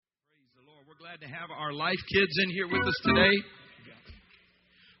We're glad to have our Life Kids in here with us today.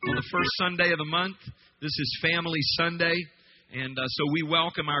 On the first Sunday of the month, this is Family Sunday. And so we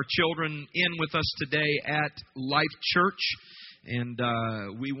welcome our children in with us today at Life Church. And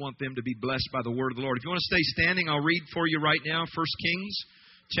we want them to be blessed by the word of the Lord. If you want to stay standing, I'll read for you right now. 1 Kings,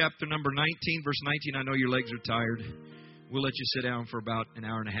 chapter number 19, verse 19. I know your legs are tired. We'll let you sit down for about an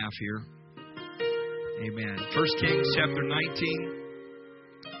hour and a half here. Amen. 1 Kings, chapter 19.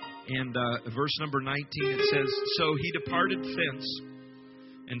 And verse number 19, it says, So he departed thence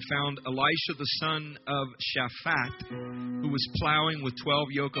and found Elisha the son of Shaphat, who was plowing with 12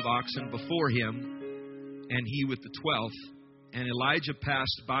 yoke of oxen before him, and he with the 12th. And Elijah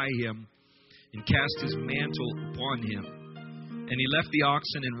passed by him and cast his mantle upon him. And he left the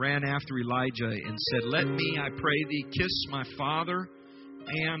oxen and ran after Elijah and said, Let me, I pray thee, kiss my father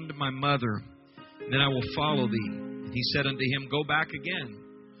and my mother, and then I will follow thee. And he said unto him, Go back again.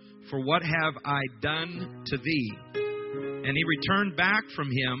 For what have I done to thee? And he returned back from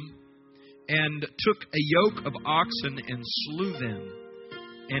him and took a yoke of oxen and slew them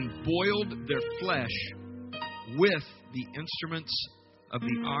and boiled their flesh with the instruments of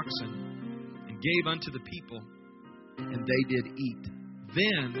the oxen and gave unto the people, and they did eat.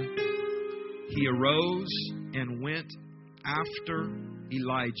 Then he arose and went after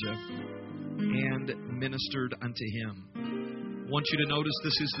Elijah and ministered unto him. I want you to notice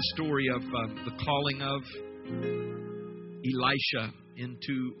this is the story of the calling of Elisha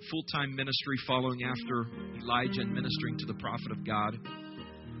into full-time ministry following after Elijah and ministering to the prophet of God.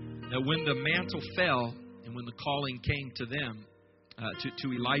 Now, when the mantle fell and when the calling came to them, to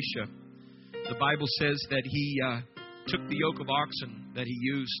Elisha, the Bible says that he took the yoke of oxen that he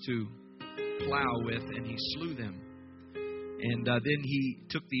used to plow with and he slew them. And then he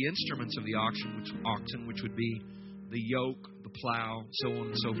took the instruments of the oxen, which would be the yoke, the plow, so on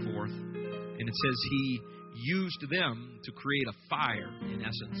and so forth. And it says he used them to create a fire, in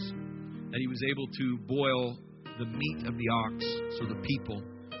essence, that he was able to boil the meat of the ox so the people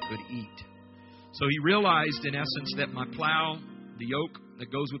could eat. So he realized, in essence, that my plow, the yoke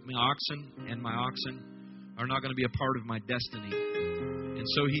that goes with my oxen, and my oxen are not going to be a part of my destiny. And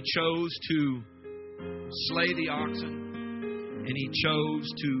so he chose to slay the oxen, and he chose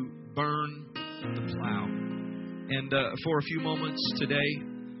to burn the plow. And for a few moments today,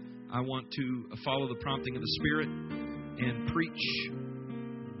 I want to follow the prompting of the Spirit and preach,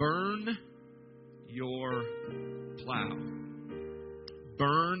 burn your plow.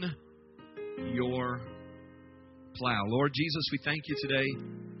 Burn your plow. Lord Jesus, we thank you today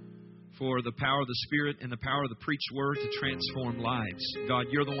for the power of the Spirit and the power of the preached word to transform lives. God,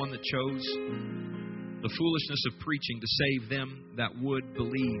 you're the one that chose the foolishness of preaching to save them that would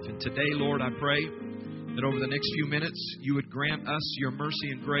believe. And today, Lord, I pray that over the next few minutes, you would grant us your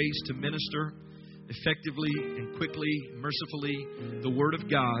mercy and grace to minister effectively and quickly, mercifully, the Word of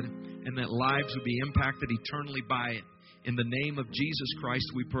God, and that lives would be impacted eternally by it. In the name of Jesus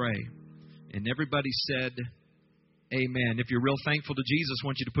Christ, we pray. And everybody said, Amen. If you're real thankful to Jesus, I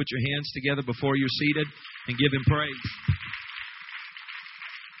want you to put your hands together before you're seated and give Him praise.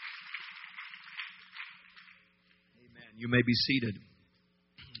 Amen. You may be seated.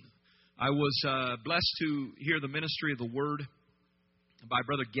 I was blessed to hear the ministry of the Word by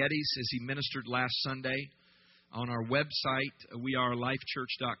Brother Geddes as he ministered last Sunday. On our website, we are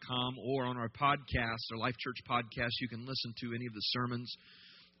lifechurch.com, or on our podcast, our Life Church podcast, you can listen to any of the sermons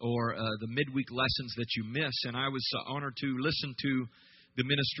or the midweek lessons that you miss. And I was honored to listen to the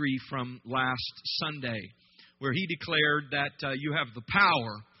ministry from last Sunday, where he declared that you have the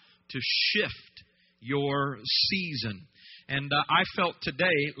power to shift your season. And I felt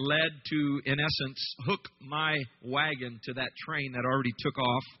today led to, in essence, hook my wagon to that train that already took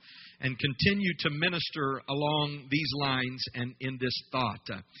off and continue to minister along these lines and in this thought.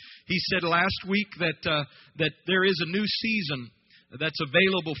 He said last week that there is a new season that's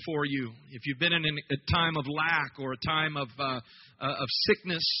available for you. If you've been in a time of lack or a time of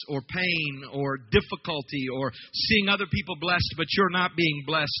sickness or pain or difficulty or seeing other people blessed but you're not being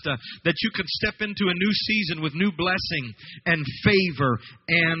blessed, that you can step into a new season with new blessing and favor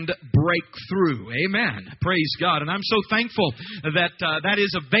and breakthrough. Amen. Praise God. And I'm so thankful that that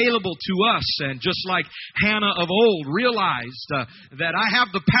is available to us. And just like Hannah of old realized that I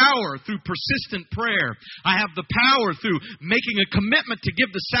have the power through persistent prayer. I have the power through making a commitment to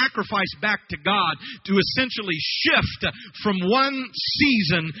give the sacrifice back to God to essentially shift from one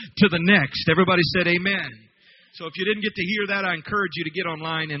season to the next. Everybody said amen. So if you didn't get to hear that, I encourage you to get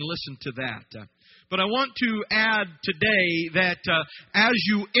online and listen to that. But I want to add today that as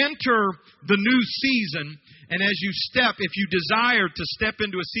you enter the new season, and as you if you desire to step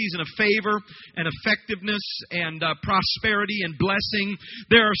into a season of favor and effectiveness and prosperity and blessing,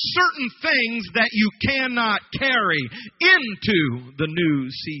 there are certain things that you cannot carry into the new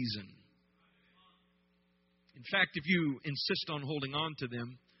season. In fact, if you insist on holding on to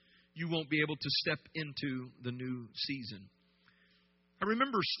them, you won't be able to step into the new season. I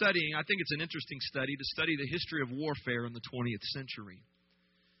remember studying, I think it's an interesting study, to study the history of warfare in the 20th century,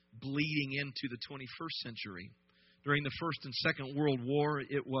 bleeding into the 21st century. During the First and Second World War,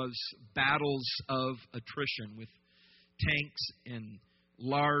 it was battles of attrition with tanks and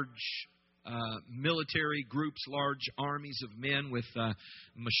large military groups, large armies of men with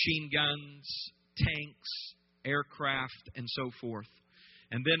machine guns, tanks, aircraft, and so forth.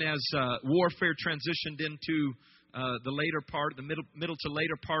 And then as warfare transitioned into the later part, the middle to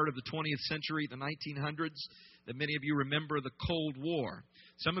later part of the 20th century, the 1900s, that many of you remember the Cold War.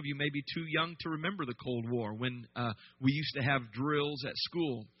 Some of you may be too young to remember the Cold War, when we used to have drills at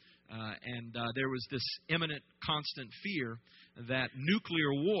school. And there was this imminent, constant fear that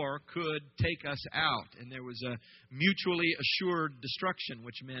nuclear war could take us out. And there was a mutually assured destruction,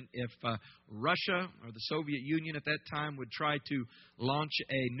 which meant if Russia or the Soviet Union at that time would try to launch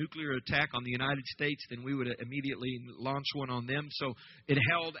a nuclear attack on the United States, then we would immediately launch one on them. So it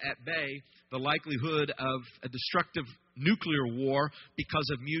held at bay the likelihood of a destructive nuclear war because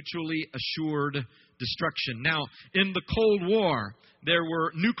of mutually assured destruction. Now, in the Cold War, there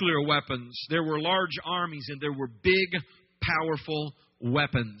were nuclear weapons, there were large armies, and there were big, powerful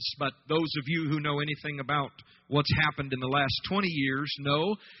weapons. But those of you who know anything about what's happened in the last 20 years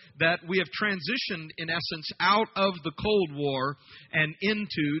know that we have transitioned, in essence, out of the Cold War and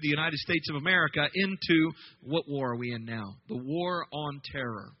into the United States of America, into what war are we in now? The war on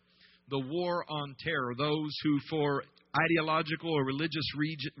terror. The war on terror. Those who, for ideological or religious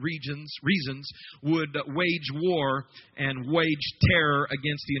reasons, would wage war and wage terror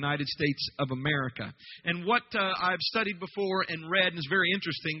against the United States of America. And what I've studied before and read, and is very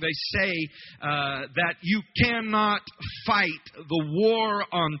interesting, they say that you cannot fight the war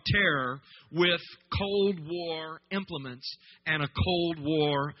on terror with Cold War implements and a Cold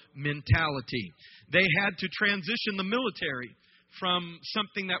War mentality. They had to transition the military from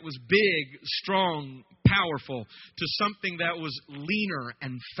something that was big, strong, powerful, to something that was leaner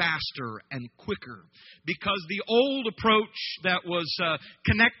and faster and quicker. Because the old approach that was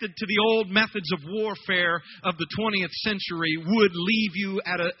connected to the old methods of warfare of the 20th century would leave you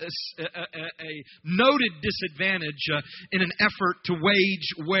at a noted disadvantage in an effort to wage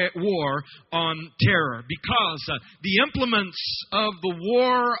war on terror. Because the implements of the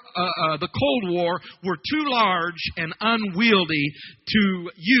war, the Cold War, were too large and unwieldy to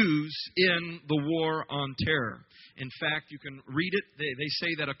use in the war on terror. In fact, you can read it. They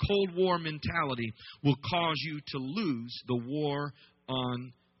say that a Cold War mentality will cause you to lose the war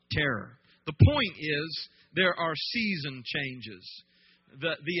on terror. The point is, there are season changes.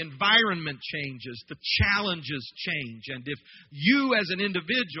 The environment changes, the challenges change, and if you as an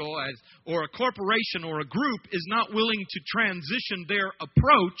individual or a corporation or a group is not willing to transition their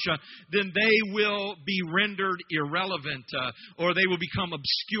approach, then they will be rendered irrelevant, or they will become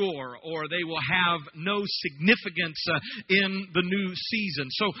obscure, or they will have no significance in the new season.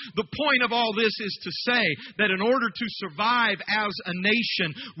 So the point of all this is to say that in order to survive as a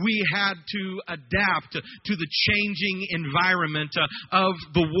nation, we had to adapt to the changing environment of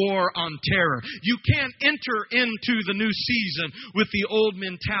the war on terror. You can't enter into the new season with the old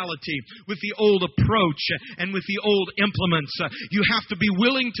mentality, with the old approach, and with the old implements. You have to be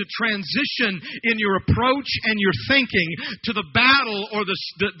willing to transition in your approach and your thinking to the battle or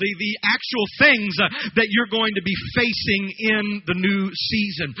the actual things that you're going to be facing in the new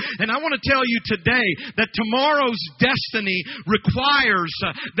season. And I want to tell you today that tomorrow's destiny requires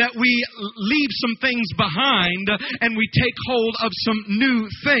that we leave some things behind and we take hold of some new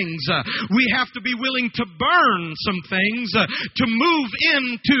things. We have to be willing to burn some things to move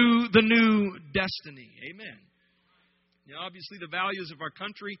into the new destiny. Amen. Now, obviously, the values of our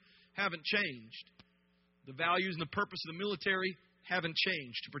country haven't changed. The values and the purpose of the military haven't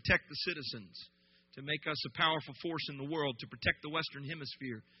changed. To protect the citizens, to make us a powerful force in the world, to protect the Western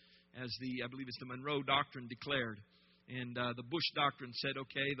Hemisphere, as I believe it's the Monroe Doctrine declared. And the Bush Doctrine said,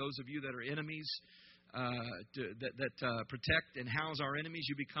 okay, those of you that are enemies, that protect and house our enemies,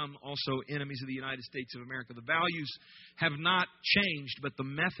 you become also enemies of the United States of America. The values have not changed, but the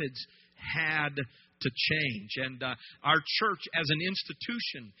methods had to change. And our church as an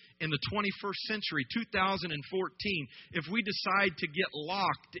institution in the 21st century, 2014, if we decide to get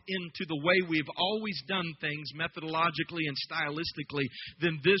locked into the way we've always done things methodologically and stylistically,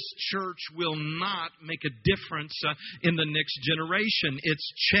 then this church will not make a difference in the next generation.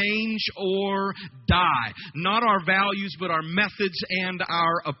 It's change or die. Not our values, but our methods and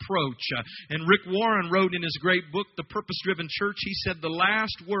our approach. And Rick Warren wrote in his great book, The Purpose-Driven Church, he said, the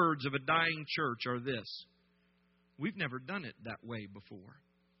last words of a dying church are this: we've never done it that way before.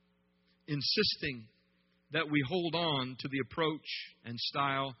 Insisting that we hold on to the approach and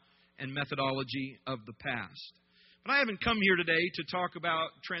style and methodology of the past. But I haven't come here today to talk about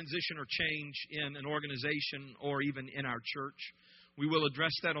transition or change in an organization or even in our church. We will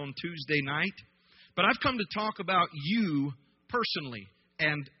address that on Tuesday night. But I've come to talk about you personally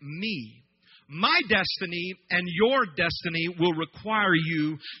and me. My destiny and your destiny will require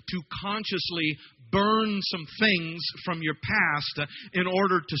you to consciously burn some things from your past in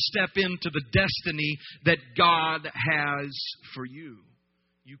order to step into the destiny that God has for you.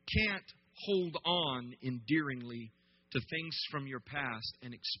 You can't hold on endearingly to things from your past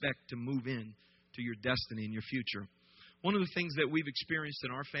and expect to move in to your destiny and your future. One of the things that we've experienced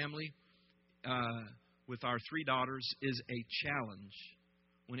in our family with our three daughters is a challenge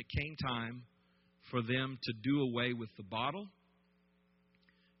when it came time for them to do away with the bottle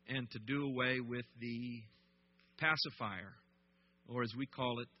and to do away with the pacifier, or as we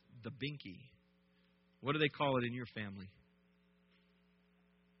call it, the binky. What do they call it in your family?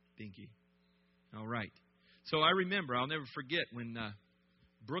 Binky. All right. So I remember, I'll never forget when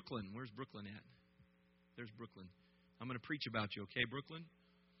Brooklyn, where's Brooklyn at? There's Brooklyn. I'm going to preach about you, okay, Brooklyn?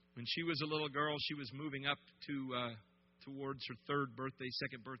 When she was a little girl, she was moving up to towards her third birthday,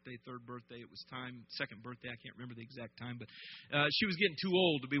 second birthday, third birthday. It was time, second birthday, I can't remember the exact time, but she was getting too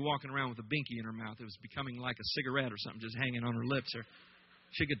old to be walking around with a binky in her mouth. It was becoming like a cigarette or something just hanging on her lips. Or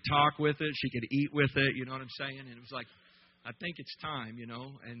she could talk with it, she could eat with it, you know what I'm saying? And it was like, I think it's time, you know.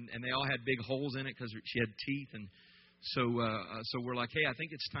 And they all had big holes in it because she had teeth. And so we're like, hey, I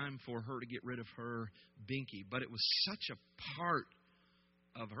think it's time for her to get rid of her binky. But it was such a part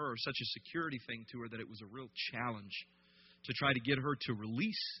of her, such a security thing to her, that it was a real challenge to try to get her to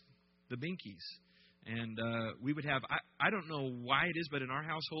release the binkies. And we would have, I don't know why it is, but in our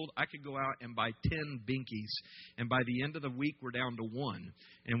household, I could go out and buy 10 binkies. And by the end of the week, we're down to one.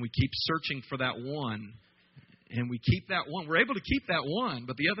 And we keep searching for that one. And we keep that one. We're able to keep that one,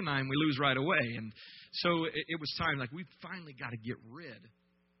 but the other 9 we lose right away. And so it was time, like, we finally got to get rid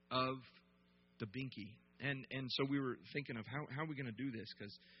of the binky. And so we were thinking of how are we going to do this?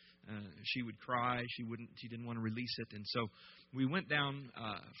 Because she would cry. She didn't want to release it. And so we went down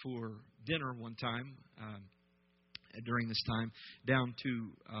for dinner one time during this time down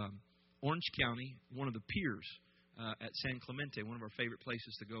to Orange County, one of the piers at San Clemente, one of our favorite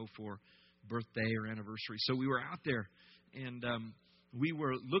places to go for birthday or anniversary. So we were out there, and we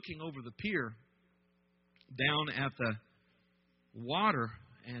were looking over the pier down at the water,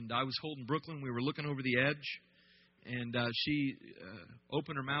 and I was holding Brooklyn. We were looking over the edge. And she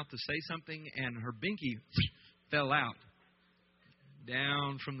opened her mouth to say something, and her binky fell out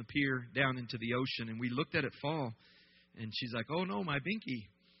down from the pier, down into the ocean. And we looked at it fall, and she's like, oh, no, my binky.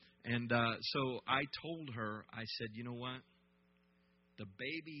 And so I told her, I said, you know what? The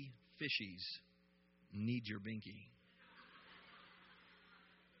baby fishies need your binky.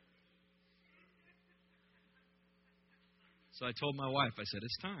 So I told my wife, I said,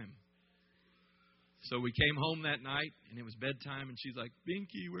 it's time. So we came home that night, and it was bedtime, and she's like,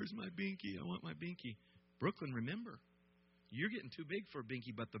 binky, where's my binky? I want my binky. Brooklyn, remember, you're getting too big for a binky,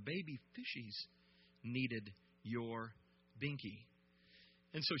 but the baby fishies needed your binky.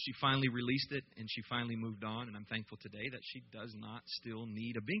 And so she finally released it, and she finally moved on, and I'm thankful today that she does not still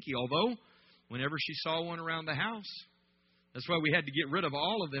need a binky, although whenever she saw one around the house, that's why we had to get rid of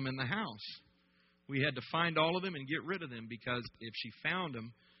all of them in the house. We had to find all of them and get rid of them, because if she found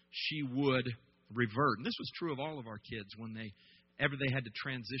them, she would revert. And this was true of all of our kids whenever they had to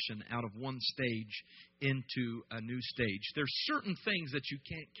transition out of one stage into a new stage. There's certain things that you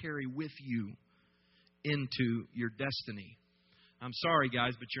can't carry with you into your destiny. I'm sorry,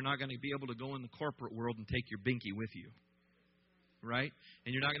 guys, but you're not going to be able to go in the corporate world and take your binky with you, right?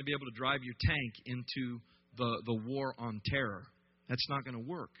 And you're not going to be able to drive your tank into the war on terror. That's not going to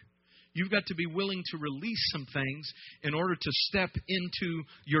work. You've got to be willing to release some things in order to step into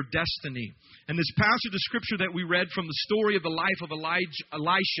your destiny. And this passage of Scripture that we read from the story of the life of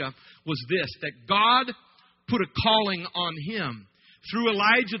Elisha was this, that God put a calling on him Through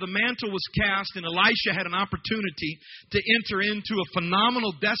Elijah, the mantle was cast, and Elisha had an opportunity to enter into a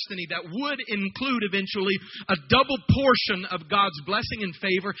phenomenal destiny that would include eventually a double portion of God's blessing and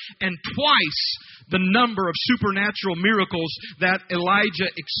favor and twice the number of supernatural miracles that Elijah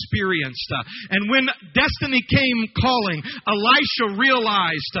experienced. And when destiny came calling, Elisha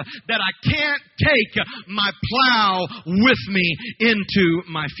realized that I can't take my plow with me into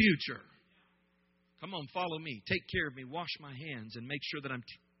my future. Come on, follow me. Take care of me. Wash my hands and make sure that I'm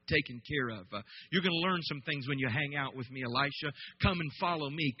taken care of. You're going to learn some things when you hang out with me, Elisha. Come and follow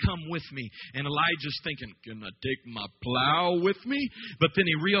me. Come with me. And Elijah's thinking, can I take my plow with me? But then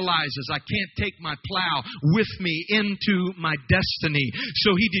he realizes, I can't take my plow with me into my destiny.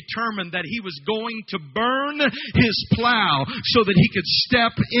 So he determined that he was going to burn his plow so that he could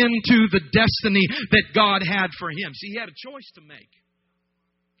step into the destiny that God had for him. See, he had a choice to make.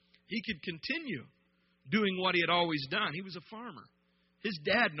 He could continue doing what he had always done. He was a farmer. His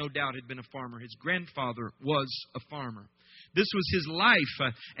dad, no doubt, had been a farmer. His grandfather was a farmer. This was his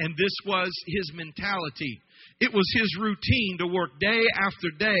life, and this was his mentality. It was his routine to work day after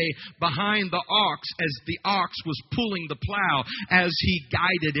day behind the ox as the ox was pulling the plow as he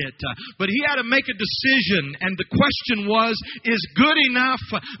guided it. But he had to make a decision, and the question was, is good enough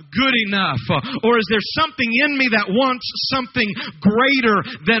good enough? Or is there something in me that wants something greater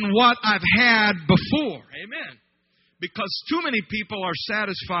than what I've had before? Amen. Because too many people are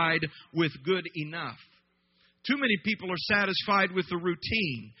satisfied with good enough. Too many people are satisfied with the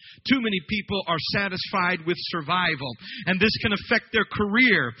routine. Too many people are satisfied with survival. And this can affect their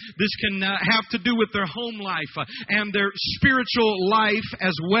career. This can have to do with their home life and their spiritual life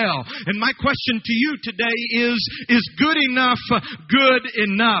as well. And my question to you today is good enough good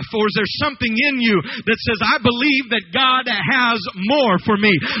enough? Or is there something in you that says, I believe that God has more for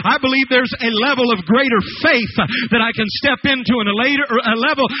me. I believe there's a level of greater faith that I can step into and a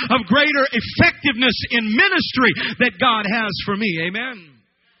level of greater effectiveness in ministry that God has for me. Amen.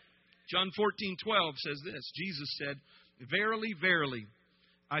 John 14:12 says this. Jesus said, Verily, verily,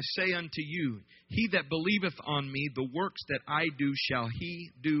 I say unto you, he that believeth on me, the works that I do shall he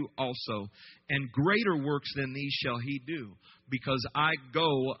do also, and greater works than these shall he do, because I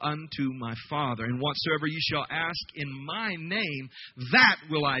go unto my Father. And whatsoever ye shall ask in my name, that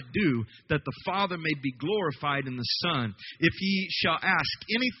will I do, that the Father may be glorified in the Son. If ye shall ask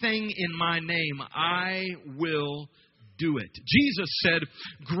anything in my name, I will do it. Jesus said,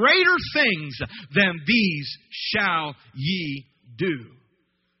 greater things than these shall ye do.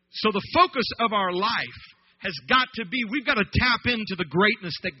 So the focus of our life has got to be, we've got to tap into the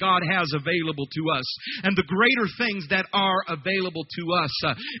greatness that God has available to us and the greater things that are available to us.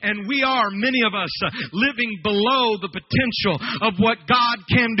 And we are, many of us, living below the potential of what God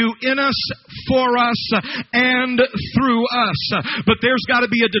can do in us, for us, and through us. But there's got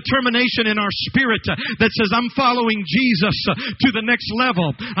to be a determination in our spirit that says, I'm following Jesus to the next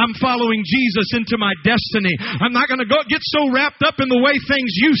level. I'm following Jesus into my destiny. I'm not going to get so wrapped up in the way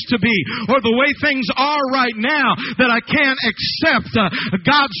things used to be or the way things are right now that I can't accept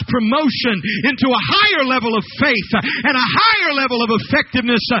God's promotion into a higher level of faith and a higher level of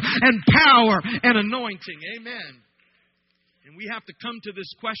effectiveness and power and anointing. Amen. And we have to come to this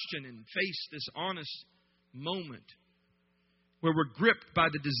question and face this honest moment where we're gripped by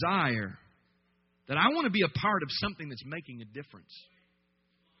the desire that I want to be a part of something that's making a difference.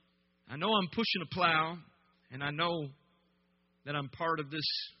 I know I'm pushing a plow, and I know that I'm part of this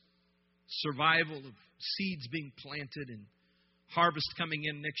survival of seeds being planted and harvest coming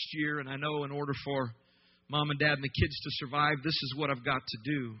in next year. And I know in order for mom and dad and the kids to survive, this is what I've got to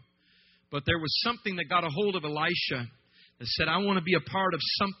do. But there was something that got a hold of Elisha that said, I want to be a part of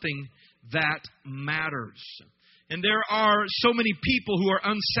something that matters. And there are so many people who are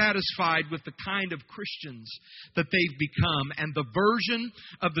unsatisfied with the kind of Christians that they've become and the version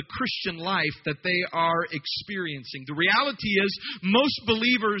of the Christian life that they are experiencing. The reality is most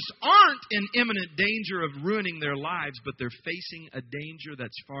believers aren't in imminent danger of ruining their lives, but they're facing a danger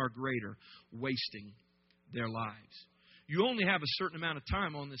that's far greater, wasting their lives. You only have a certain amount of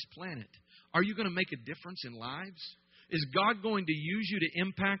time on this planet. Are you going to make a difference in lives? Is God going to use you to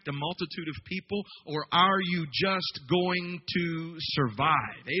impact a multitude of people, or are you just going to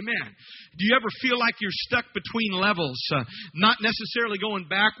survive? Amen. Do you ever feel like you're stuck between levels, not necessarily going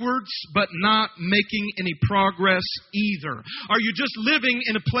backwards, but not making any progress either? Are you just living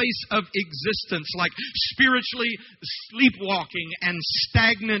in a place of existence, like spiritually sleepwalking and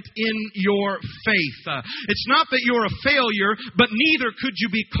stagnant in your faith? It's not that you're a failure, but neither could you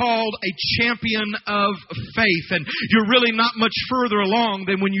be called a champion of faith. And you're you're really not much further along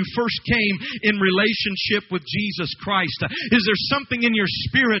than when you first came in relationship with Jesus Christ? Is there something in your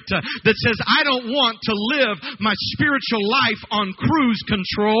spirit that says, I don't want to live my spiritual life on cruise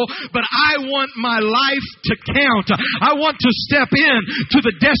control, but I want my life to count. I want to step in to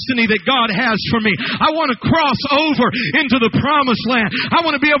the destiny that God has for me. I want to cross over into the promised land. I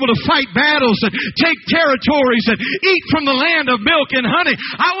want to be able to fight battles and take territories and eat from the land of milk and honey.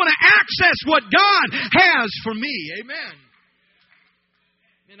 I want to access what God has for me. Amen.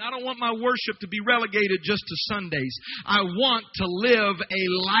 And I don't want my worship to be relegated just to Sundays. I want to live a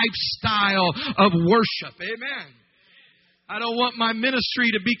lifestyle of worship. Amen. I don't want my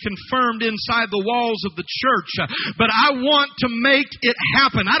ministry to be confirmed inside the walls of the church, but I want to make it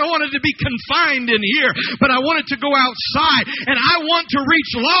happen. I don't want it to be confined in here, but I want it to go outside, and I want to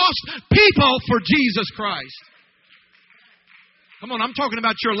reach lost people for Jesus Christ. Come on, I'm talking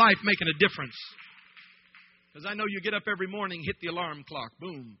about your life making a difference. Because I know you get up every morning, hit the alarm clock,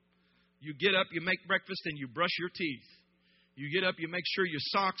 boom. You get up, you make breakfast, and you brush your teeth. You get up, you make sure your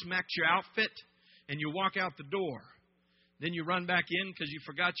socks match your outfit, and you walk out the door. Then you run back in because you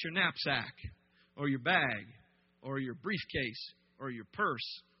forgot your knapsack or your bag or your briefcase or your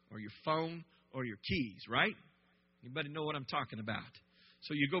purse or your phone or your keys, right? Anybody know what I'm talking about?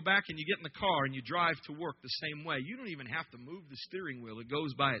 So you go back and you get in the car and you drive to work the same way. You don't even have to move the steering wheel. It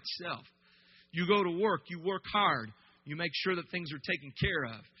goes by itself. You go to work. You work hard. You make sure that things are taken care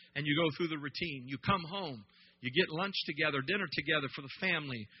of. And you go through the routine. You come home. You get lunch together, dinner together for the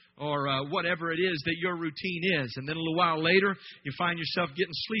family, or whatever it is that your routine is. And then a little while later, you find yourself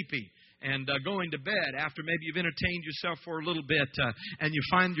getting sleepy and going to bed after maybe you've entertained yourself for a little bit, and you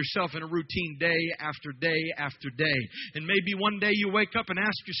find yourself in a routine day after day after day. And maybe one day you wake up and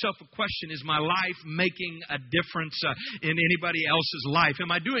ask yourself a question: is my life making a difference in anybody else's life? Am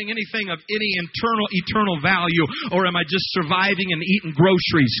I doing anything of any eternal value, or am I just surviving and eating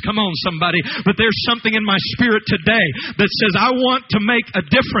groceries? Come on, somebody. But there's something in my spirit today that says I want to make a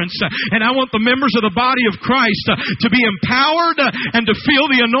difference, and I want the members of the body of Christ to be empowered and to feel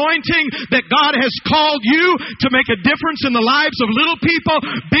the anointing that God has called you to make a difference in the lives of little people,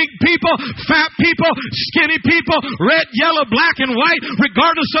 big people, fat people, skinny people, red, yellow, black, and white.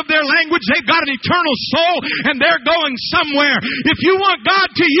 Regardless of their language, they've got an eternal soul and they're going somewhere. If you want God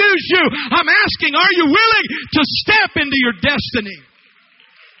to use you, I'm asking, are you willing to step into your destiny?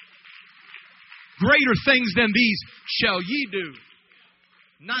 Greater things than these shall ye do.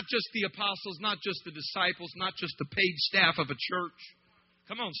 Not just the apostles, not just the disciples, not just the paid staff of a church.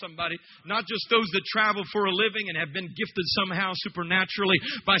 Come on, somebody. Not just those that travel for a living and have been gifted somehow supernaturally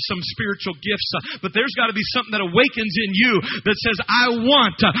by some spiritual gifts, but there's got to be something that awakens in you that says, I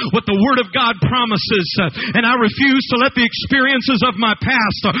want what the Word of God promises, and I refuse to let the experiences of my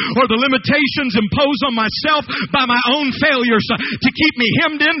past or the limitations imposed on myself by my own failures to keep me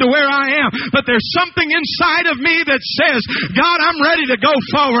hemmed into where I am. But there's something inside of me that says, God, I'm ready to go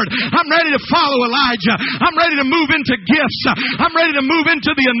forward. I'm ready to follow Elijah. I'm ready to move into gifts. I'm ready to move into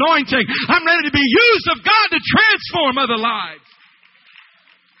the anointing. I'm ready to be used of God to transform other lives.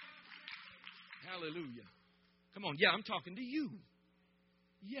 Hallelujah. Come on. Yeah, I'm talking to you.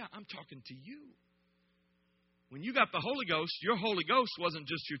 Yeah, I'm talking to you. When you got the Holy Ghost, your Holy Ghost wasn't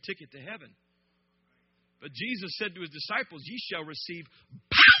just your ticket to heaven. But Jesus said to His disciples, ye shall receive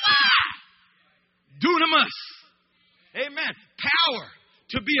power. Dunamis. Amen. Power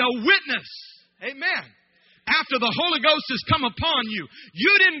to be a witness. Amen. After the Holy Ghost has come upon you,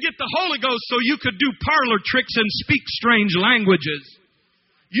 you didn't get the Holy Ghost so you could do parlor tricks and speak strange languages.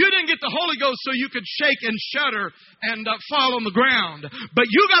 You didn't get the Holy Ghost so you could shake and shudder and fall on the ground. But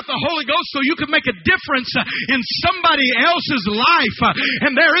you got the Holy Ghost so you could make a difference in somebody else's life.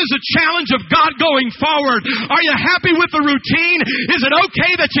 And there is a challenge of God going forward. Are you happy with the routine? Is it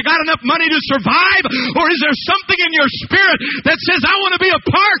okay that you got enough money to survive? Or is there something in your spirit that says, I want to be a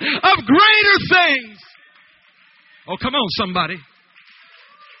part of greater things? Oh, come on, somebody.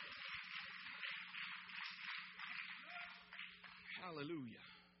 Hallelujah.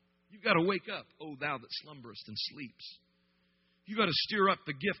 You've got to wake up, O thou that slumberest and sleeps. You've got to stir up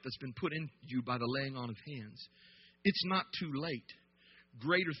the gift that's been put in you by the laying on of hands. It's not too late.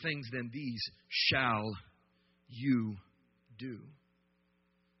 Greater things than these shall you do.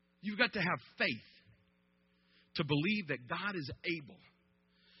 You've got to have faith to believe that God is able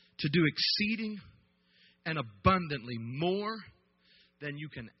to do exceeding and abundantly more than you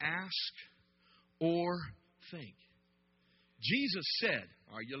can ask or think. Jesus said,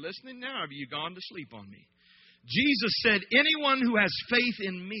 are you listening now, or have you gone to sleep on me? Jesus said, anyone who has faith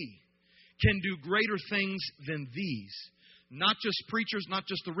in me can do greater things than these. Not just preachers, not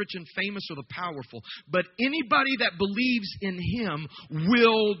just the rich and famous or the powerful, but anybody that believes in Him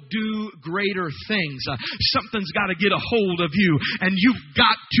will do greater things. Something's got to get a hold of you, and you've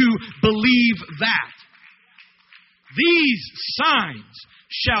got to believe that. These signs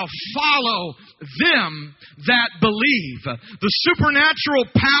shall follow them that believe. The supernatural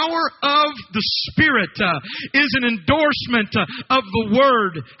power of the Spirit is an endorsement of the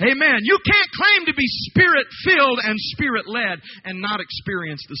Word. Amen. You can't claim to be Spirit-filled and Spirit-led and not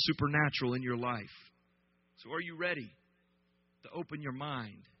experience the supernatural in your life. So are you ready to open your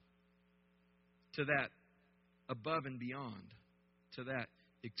mind to that above and beyond, to that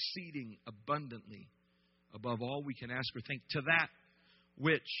exceeding abundantly above all we can ask or think, to that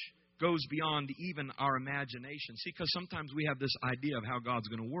which goes beyond even our imagination? See, because sometimes we have this idea of how God's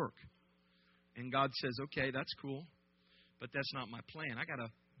going to work. And God says, okay, that's cool, but that's not my plan. I got a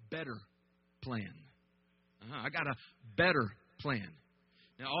better plan. I got a better plan.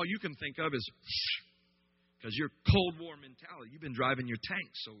 Now, all you can think of is, because your Cold War mentality, you've been driving your tank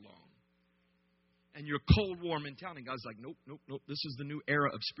so long. And your Cold War mentality, God's like, nope. This is the new era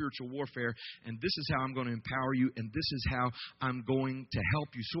of spiritual warfare, and this is how I'm going to empower you, and this is how I'm going to help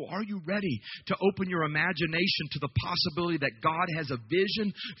you. So are you ready to open your imagination to the possibility that God has a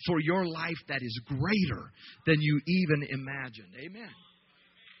vision for your life that is greater than you even imagined? Amen.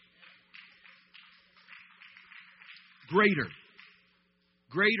 Greater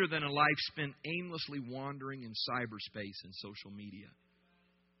than a life spent aimlessly wandering in cyberspace and social media.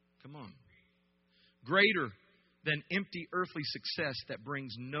 Come on. Greater than empty earthly success that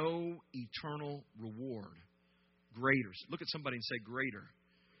brings no eternal reward. Greater. Look at somebody and say, greater.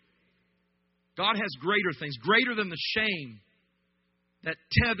 God has greater things. Greater than the shame that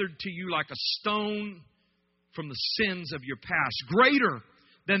tethered to you like a stone from the sins of your past. Greater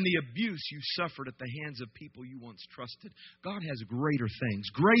than the abuse you suffered at the hands of people you once trusted. God has greater things.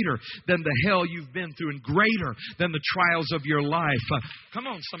 Greater than the hell you've been through, and greater than the trials of your life. Come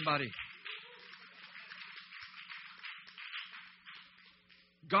on, somebody.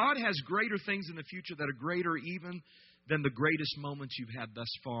 God has greater things in the future that are greater even than the greatest moments you've had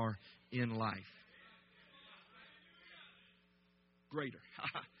thus far in life. Greater.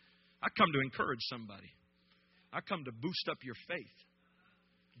 I come to encourage somebody. I come to boost up your faith.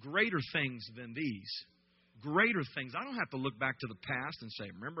 Greater things than these. Greater things. I don't have to look back to the past and say,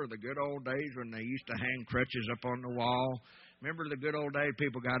 remember the good old days when they used to hang crutches up on the wall? Remember the good old days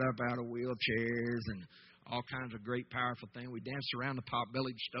people got up out of wheelchairs and all kinds of great, powerful things. We danced around the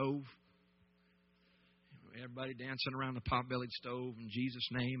pot-bellied stove. Everybody dancing around the pot-bellied stove in Jesus'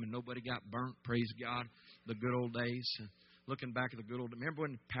 name, and nobody got burnt. Praise God. The good old days. Looking back at the good old days. Remember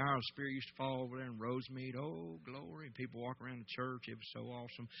when the power of the Spirit used to fall over there in Rosemead? Oh, glory. And people walk around the church. It was so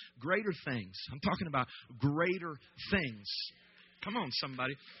awesome. Greater things. I'm talking about greater things. Come on,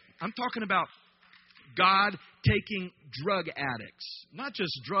 somebody. I'm talking about God taking drug addicts, not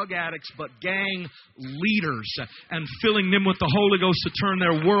just drug addicts, but gang leaders, and filling them with the Holy Ghost to turn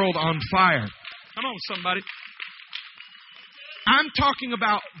their world on fire. Come on, somebody. I'm talking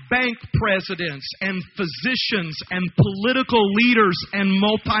about bank presidents and physicians and political leaders and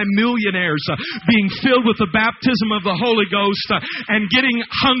multimillionaires being filled with the baptism of the Holy Ghost and getting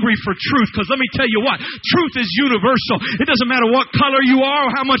hungry for truth. Because let me tell you what, truth is universal. It doesn't matter what color you are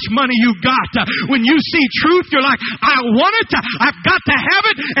or how much money you got. When you see truth, you're like, I want it, I've got to have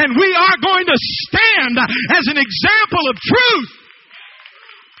it, and we are going to stand as an example of truth.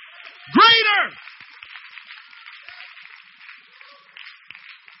 Greater.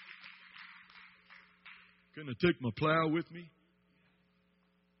 Can I take my plow with me?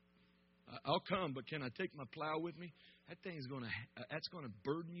 I'll come, but can I take my plow with me? That's going to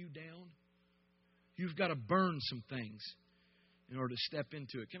burden you down. You've got to burn some things in order to step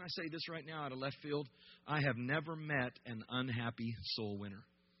into it. Can I say this right now out of left field? I have never met an unhappy soul winner.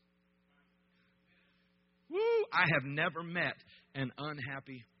 Woo! I have never met an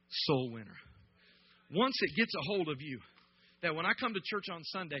unhappy soul winner. Once it gets a hold of you, that when I come to church on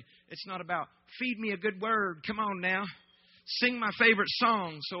Sunday, it's not about feed me a good word. Come on now. Sing my favorite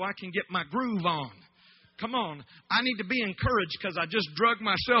song so I can get my groove on. Come on. I need to be encouraged because I just drug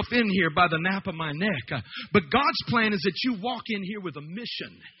myself in here by the nape of my neck. But God's plan is that you walk in here with a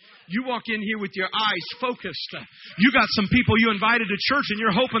mission. You walk in here with your eyes focused. You got some people you invited to church and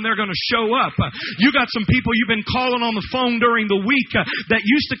you're hoping they're going to show up. You got some people you've been calling on the phone during the week that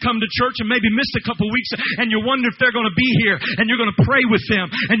used to come to church and maybe missed a couple weeks, and you wonder if they're going to be here, and you're going to pray with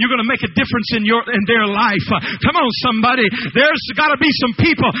them, and you're going to make a difference in their life. Come on, somebody. There's got to be some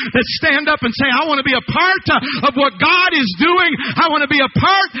people that stand up and say, I want to be a part of what God is doing. I want to be a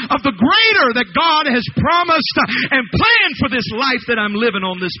part of the greater that God has promised and planned for this life that I'm living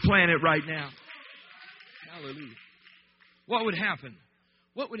on this planet right now. Hallelujah. What would happen?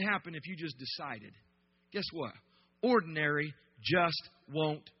 What would happen if you just decided, guess what? Ordinary just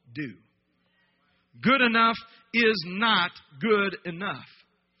won't do. Good enough is not good enough.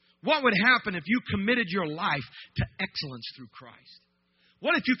 What would happen if you committed your life to excellence through Christ?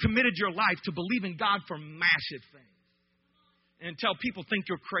 What if you committed your life to believing God for massive things until people think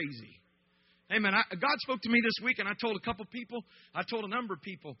you're crazy? Amen. God spoke to me this week, and I told a number of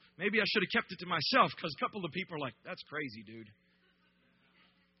people, maybe I should have kept it to myself, because a couple of people are like, that's crazy, dude.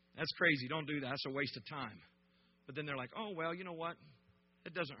 That's crazy. Don't do that. That's a waste of time. But then they're like, oh, well, you know what?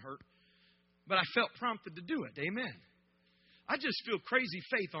 It doesn't hurt. But I felt prompted to do it. Amen. I just feel crazy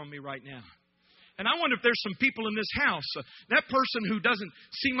faith on me right now. And I wonder if there's some people in this house, that person who doesn't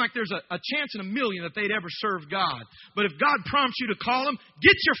seem like there's a chance in a million that they'd ever serve God. But if God prompts you to call them,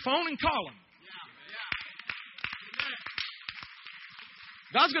 get your phone and call them.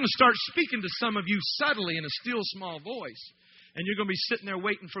 God's going to start speaking to some of you subtly in a still small voice. And you're going to be sitting there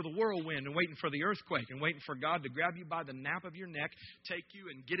waiting for the whirlwind and waiting for the earthquake and waiting for God to grab you by the nape of your neck, take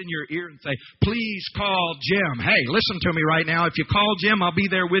you and get in your ear and say, please call Jim. Hey, listen to me right now. If you call Jim, I'll be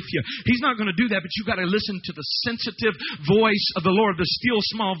there with you. He's not going to do that, but you've got to listen to the sensitive voice of the Lord, the still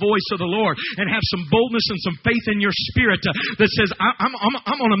small voice of the Lord, and have some boldness and some faith in your spirit that says, I'm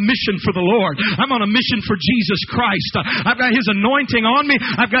on a mission for the Lord. I'm on a mission for Jesus Christ. I've got His anointing on me.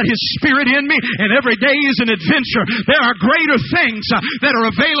 I've got His Spirit in me, and every day is an adventure. There are greater things that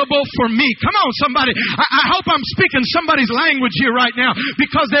are available for me. Come on, somebody. I hope I'm speaking somebody's language here right now,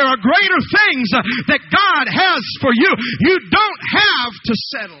 because there are greater things that God has for you. You don't have to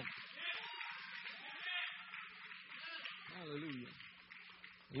settle. Hallelujah.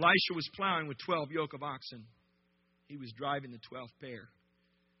 Elisha was plowing with 12 yoke of oxen. He was driving the 12th pair.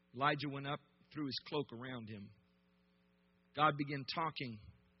 Elijah went up, threw his cloak around him. God began talking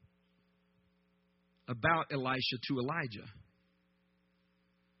about Elisha to Elijah.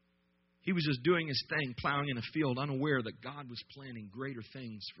 He was just doing his thing, plowing in a field, unaware that God was planning greater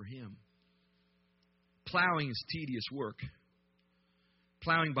things for him. Plowing is tedious work.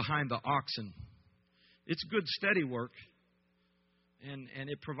 Plowing behind the oxen. It's good, steady work, and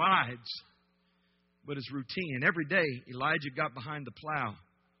it provides, but it's routine. And every day, Elijah got behind the plow,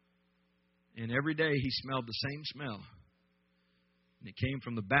 and every day he smelled the same smell. And it came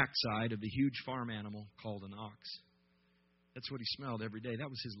from the backside of the huge farm animal called an ox. That's what he smelled every day. That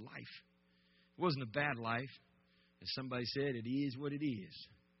was his life. It wasn't a bad life. As somebody said, it is what it is.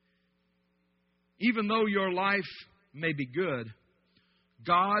 Even though your life may be good,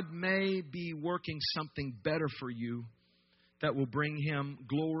 God may be working something better for you that will bring Him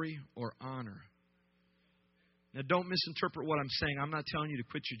glory or honor. Now, don't misinterpret what I'm saying. I'm not telling you to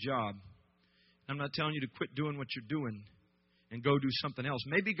quit your job. I'm not telling you to quit doing what you're doing and go do something else.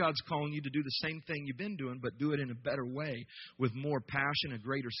 Maybe God's calling you to do the same thing you've been doing, but do it in a better way with more passion, a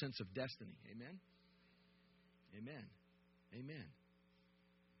greater sense of destiny. Amen? Amen. Amen.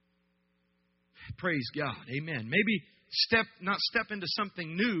 Praise God. Amen. Maybe not step into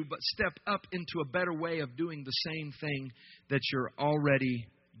something new, but step up into a better way of doing the same thing that you're already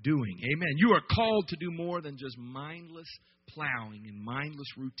doing. Amen. You are called to do more than just mindless plowing and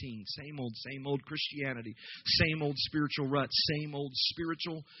mindless routine. Same old Christianity. Same old spiritual rut. Same old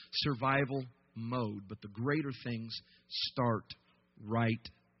spiritual survival mode. But the greater things start right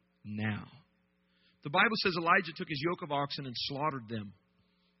now. The Bible says Elijah took his yoke of oxen and slaughtered them.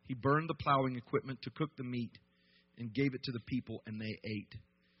 He burned the plowing equipment to cook the meat and gave it to the people, and they ate.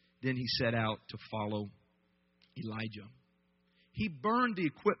 Then he set out to follow Elijah. He burned the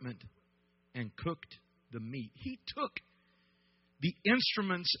equipment and cooked the meat. He took the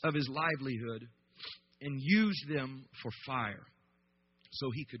instruments of his livelihood and used them for fire so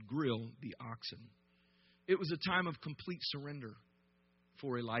he could grill the oxen. It was a time of complete surrender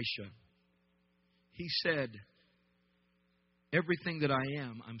for Elisha. He said, everything that I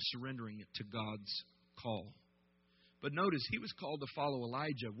am, I'm surrendering it to God's call. But notice, he was called to follow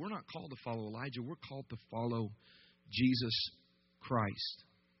Elijah. We're not called to follow Elijah. We're called to follow Jesus Christ.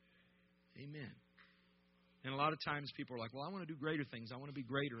 Amen. And a lot of times people are like, well, I want to do greater things. I want to be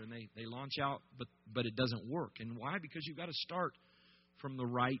greater. And they launch out, but it doesn't work. And why? Because you've got to start from the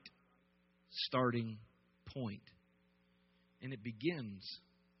right starting point. And it begins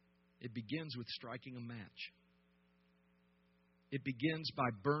with striking a match. It begins by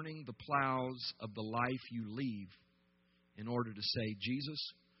burning the plows of the life you leave in order to say, Jesus,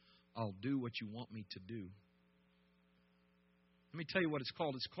 I'll do what you want me to do. Let me tell you what it's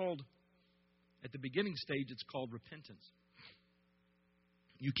called. It's called, at the beginning stage, it's called repentance.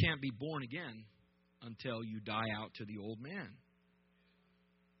 You can't be born again until you die out to the old man.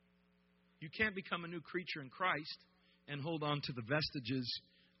 You can't become a new creature in Christ and hold on to the vestiges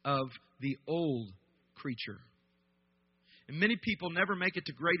of the old creature. And many people never make it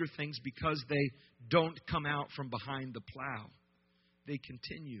to greater things because they don't come out from behind the plow. They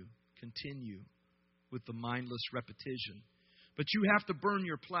continue with the mindless repetition. But you have to burn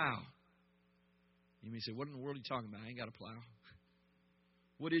your plow. You may say, what in the world are you talking about? I ain't got a plow.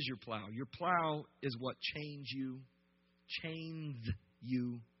 What is your plow? Your plow is what chains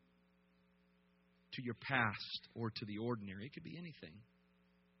you to your past or to the ordinary. It could be anything.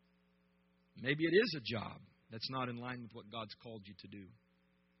 Maybe it is a job that's not in line with what God's called you to do.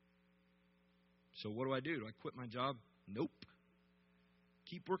 So what do? Do I quit my job? Nope.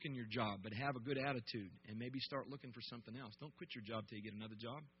 Keep working your job, but have a good attitude and maybe start looking for something else. Don't quit your job till you get another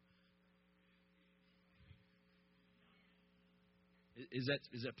job. Is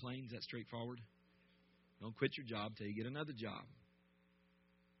that plain? Is that straightforward? Don't quit your job till you get another job.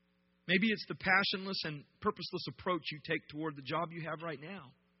 Maybe it's the passionless and purposeless approach you take toward the job you have right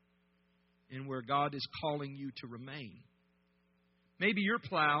now and where God is calling you to remain. Maybe your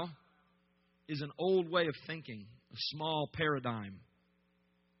plow is an old way of thinking, a small paradigm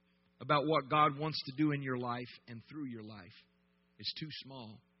about what God wants to do in your life and through your life. It's too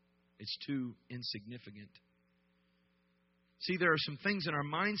small. It's too insignificant. See, there are some things in our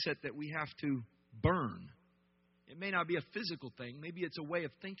mindset that we have to burn. It may not be a physical thing. Maybe it's a way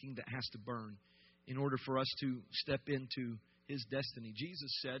of thinking that has to burn in order for us to step into His destiny.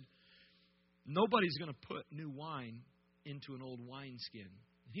 Jesus said, nobody's going to put new wine into an old wineskin.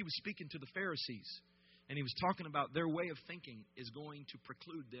 He was speaking to the Pharisees, and He was talking about their way of thinking is going to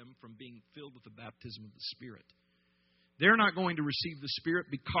preclude them from being filled with the baptism of the Spirit. They're not going to receive the Spirit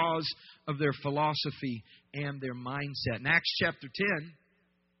because of their philosophy and their mindset. In Acts chapter 10,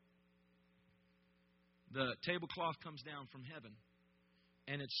 the tablecloth comes down from heaven,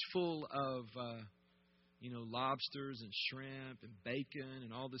 and it's full of lobsters and shrimp and bacon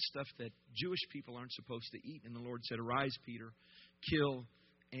and all this stuff that Jewish people aren't supposed to eat. And the Lord said, arise, Peter, kill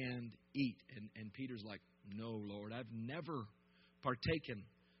and eat. And Peter's like, no, Lord, I've never partaken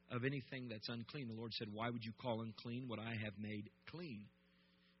of anything that's unclean. The Lord said, why would you call unclean what I have made clean?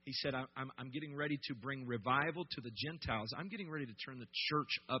 He said, I'm getting ready to bring revival to the Gentiles. I'm getting ready to turn the church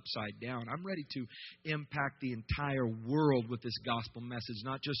upside down. I'm ready to impact the entire world with this gospel message,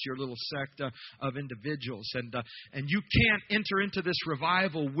 not just your little sect of individuals. And you can't enter into this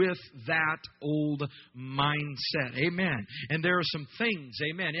revival with that old mindset. Amen. And there are some things,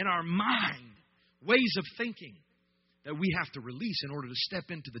 amen, in our mind, ways of thinking that we have to release in order to step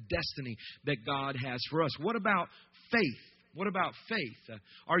into the destiny that God has for us. What about faith? What about faith?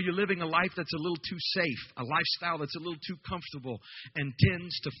 Are you living a life that's a little too safe, a lifestyle that's a little too comfortable and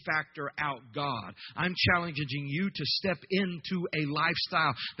tends to factor out God? I'm challenging you to step into a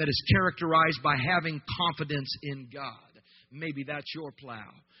lifestyle that is characterized by having confidence in God. Maybe that's your plow.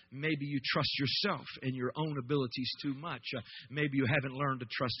 Maybe you trust yourself and your own abilities too much. Maybe you haven't learned to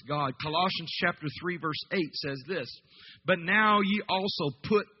trust God. Colossians chapter 3 verse 8 says this, but now ye also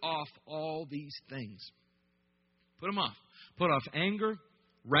put off all these things. Put them off. Put off anger,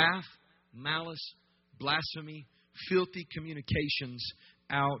 wrath, malice, blasphemy, filthy communications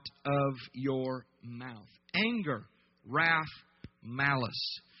out of your mouth. Anger, wrath,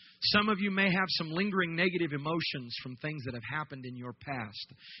 malice. Some of you may have some lingering negative emotions from things that have happened in your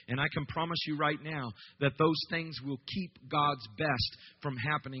past. And I can promise you right now that those things will keep God's best from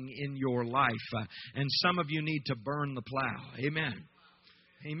happening in your life. And some of you need to burn the plow. Amen.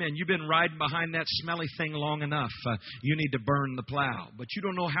 Amen. You've been riding behind that smelly thing long enough. You need to burn the plow. But you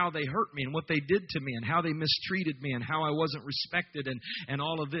don't know how they hurt me and what they did to me and how they mistreated me and how I wasn't respected and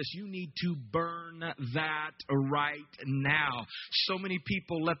all of this. You need to burn that right now. So many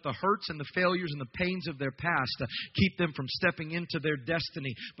people let the hurts and the failures and the pains of their past keep them from stepping into their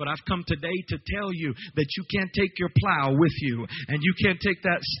destiny. But I've come today to tell you that you can't take your plow with you and you can't take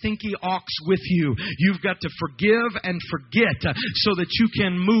that stinky ox with you. You've got to forgive and forget so that you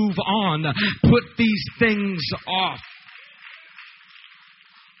can move on. Put these things off.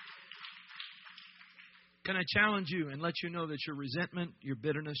 Can I challenge you and let you know that your resentment, your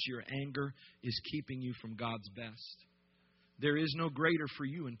bitterness, your anger is keeping you from God's best? There is no greater for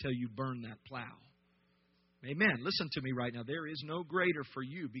you until you burn that plow. Amen. Listen to me right now. There is no greater for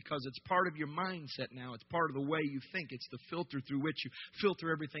you because it's part of your mindset now. It's part of the way you think. It's the filter through which you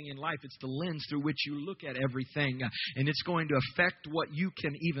filter everything in life. It's the lens through which you look at everything. And it's going to affect what you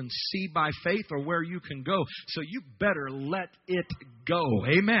can even see by faith or where you can go. So you better let it go.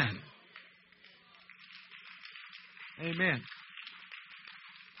 Amen. Amen.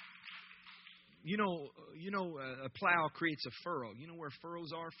 You know, a plow creates a furrow. You know where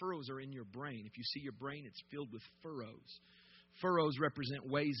furrows are? Furrows are in your brain. If you see your brain, it's filled with furrows. Furrows represent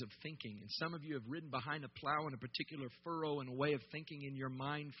ways of thinking. And some of you have ridden behind a plow in a particular furrow and a way of thinking in your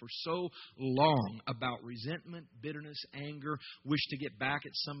mind for so long about resentment, bitterness, anger, wish to get back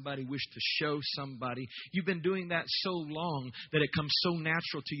at somebody, wish to show somebody. You've been doing that so long that it comes so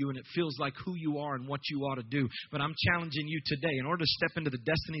natural to you and it feels like who you are and what you ought to do. But I'm challenging you today. In order to step into the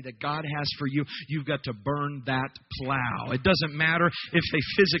destiny that God has for you, you've got to burn that plow. It doesn't matter if they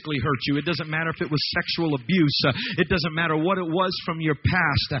physically hurt you. It doesn't matter if it was sexual abuse. It doesn't matter what it was from your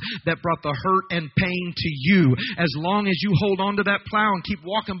past that brought the hurt and pain to you. As long as you hold on to that plow and keep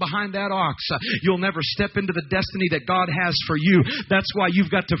walking behind that ox, you'll never step into the destiny that God has for you. That's why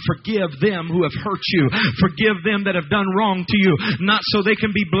you've got to forgive them who have hurt you. Forgive them that have done wrong to you. Not so they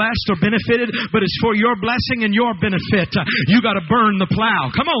can be blessed or benefited, but it's for your blessing and your benefit. You got to burn the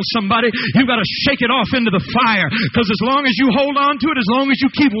plow. Come on, somebody. You got to shake it off into the fire. Because as long as you hold on to it, as long as you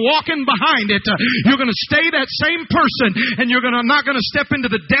keep walking behind it, you're going to stay that same person and you're not going to step into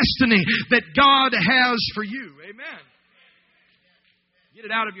the destiny that God has for you. Amen. Get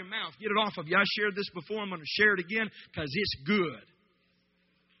it out of your mouth. Get it off of you. I shared this before. I'm going to share it again because it's good.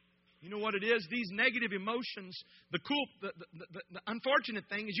 You know what it is? These negative emotions, the unfortunate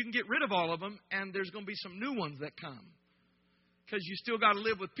thing is you can get rid of all of them and there's going to be some new ones that come. Because you still got to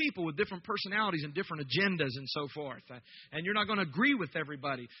live with people with different personalities and different agendas and so forth. And you're not going to agree with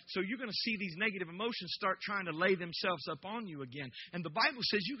everybody. So you're going to see these negative emotions start trying to lay themselves up on you again. And the Bible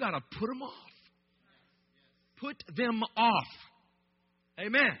says you got to put them off. Put them off.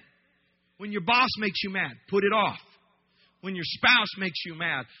 Amen. When your boss makes you mad, put it off. When your spouse makes you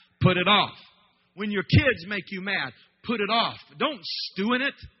mad, put it off. When your kids make you mad, put it off. Don't stew in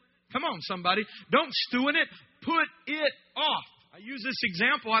it. Come on, somebody. Don't stew in it. Put it off. I use this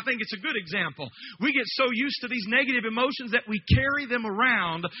example. I think it's a good example. We get so used to these negative emotions that we carry them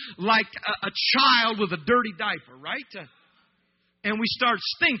around like a child with a dirty diaper, right? And we start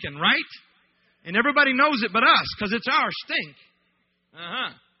stinking, right? And everybody knows it but us because it's our stink.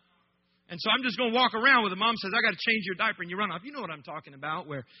 And so I'm just going to walk around with a mom says, I got to change your diaper, and you run off. You know what I'm talking about,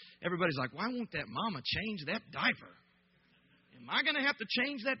 where everybody's like, why won't that mama change that diaper? Am I going to have to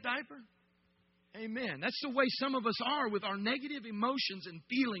change that diaper? Amen. That's the way some of us are with our negative emotions and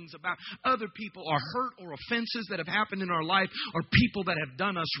feelings about other people or hurt or offenses that have happened in our life or people that have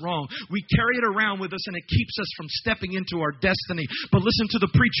done us wrong. We carry it around with us and it keeps us from stepping into our destiny. But listen to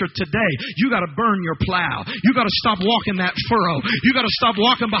the preacher today. You got to burn your plow. You got to stop walking that furrow. You got to stop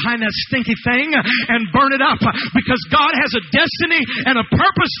walking behind that stinky thing and burn it up because God has a destiny and a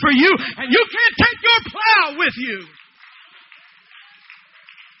purpose for you and you can't take your plow with you.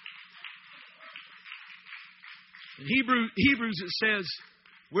 In Hebrews it says,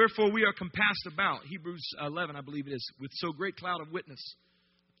 wherefore we are compassed about, Hebrews 11 I believe it is, with so great cloud of witness,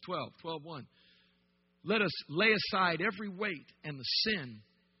 12:1. Let us lay aside every weight and the sin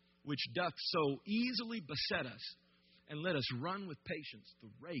which doth so easily beset us, and let us run with patience the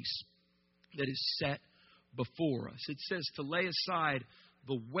race that is set before us. It says to lay aside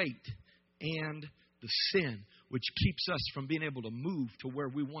the weight and the sin, which keeps us from being able to move to where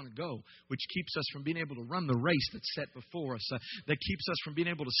we want to go, which keeps us from being able to run the race that's set before us, that keeps us from being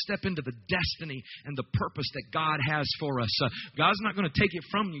able to step into the destiny and the purpose that God has for us. God's not going to take it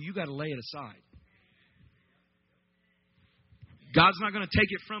from you. You got to lay it aside. God's not going to take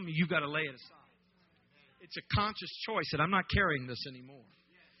it from you. You got to lay it aside. It's a conscious choice that I'm not carrying this anymore.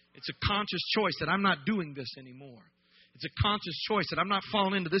 It's a conscious choice that I'm not doing this anymore. It's a conscious choice that I'm not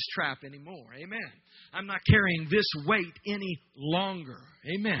falling into this trap anymore. Amen. I'm not carrying this weight any longer.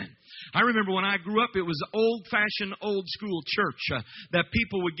 Amen. I remember when I grew up, it was old-fashioned, old-school church that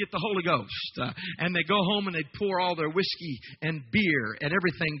people would get the Holy Ghost. And they'd go home and they'd pour all their whiskey and beer and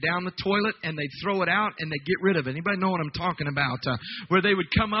everything down the toilet and they'd throw it out and they'd get rid of it. Anybody know what I'm talking about? Where they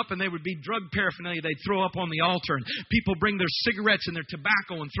would come up and they would be drug paraphernalia they'd throw up on the altar. And people bring their cigarettes and their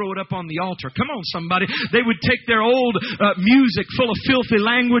tobacco and throw it up on the altar. Come on, somebody. They would take their old music full of filthy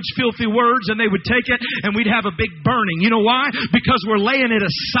language, filthy words, and they would take it and we'd have a big burning. You know why? Because we're laying laying it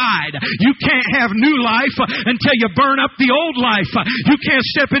aside. You can't have new life until you burn up the old life. You can't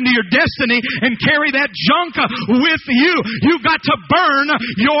step into your destiny and carry that junk with you. You've got to burn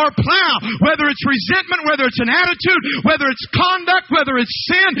your plow. Whether it's resentment, whether it's an attitude, whether it's conduct, whether it's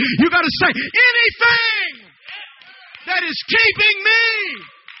sin, you've got to say, anything that is keeping me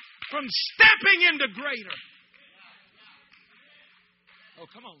from stepping into greater. Oh,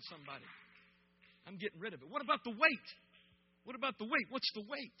 come on, somebody. I'm getting rid of it. What about the weight? What about the weight? What's the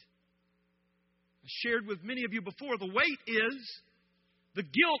weight? I shared with many of you before, the weight is the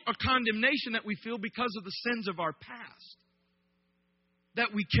guilt or condemnation that we feel because of the sins of our past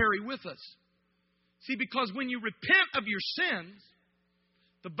that we carry with us. See, because when you repent of your sins,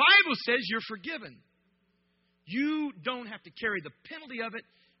 the Bible says you're forgiven. You don't have to carry the penalty of it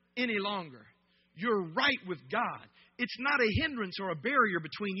any longer. You're right with God. It's not a hindrance or a barrier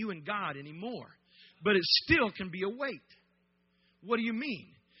between you and God anymore. But it still can be a weight. What do you mean?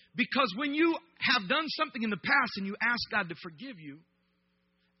 Because when you have done something in the past and you ask God to forgive you,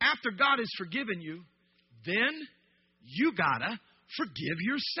 after God has forgiven you, then you gotta forgive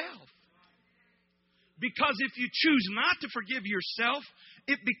yourself. Because if you choose not to forgive yourself,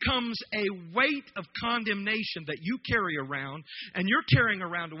 it becomes a weight of condemnation that you carry around, and you're carrying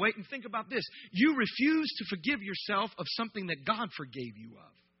around a weight. And think about this. You refuse to forgive yourself of something that God forgave you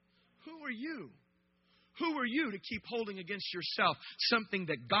of. Who are you? Who are you to keep holding against yourself something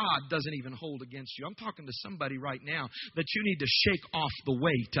that God doesn't even hold against you? I'm talking to somebody right now that you need to shake off the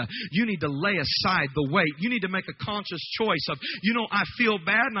weight. You need to lay aside the weight. You need to make a conscious choice of, I feel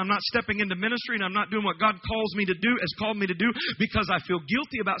bad and I'm not stepping into ministry and I'm not doing what God calls me to do, has called me to do, because I feel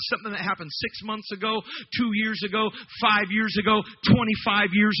guilty about something that happened 6 months ago, 2 years ago, 5 years ago,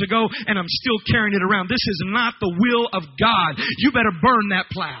 25 years ago, and I'm still carrying it around. This is not the will of God. You better burn that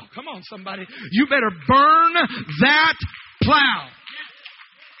plow. Come on, somebody. You better burn that plow.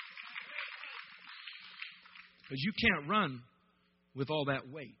 Because you can't run with all that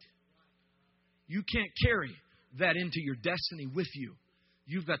weight. You can't carry that into your destiny with you.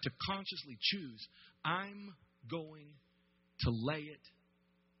 You've got to consciously choose, I'm going to lay it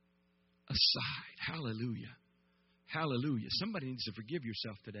aside. Hallelujah. Hallelujah. Somebody needs to forgive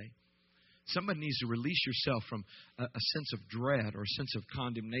yourself today. Somebody needs to release yourself from a sense of dread or a sense of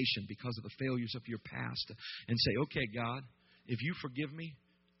condemnation because of the failures of your past and say, okay, God, if you forgive me,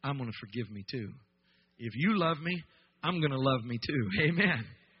 I'm going to forgive me too. If you love me, I'm going to love me too. Amen.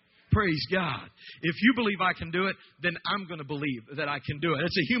 Praise God. If you believe I can do it, then I'm going to believe that I can do it.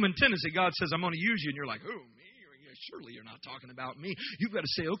 It's a human tendency. God says, I'm going to use you. And you're like, who, me? Surely you're not talking about me. You've got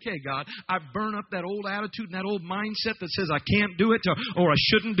to say, okay, God, I burn up that old attitude and that old mindset that says I can't do it or I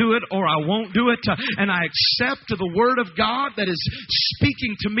shouldn't do it or I won't do it. And I accept the Word of God that is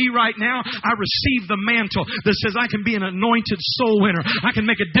speaking to me right now. I receive the mantle that says I can be an anointed soul winner. I can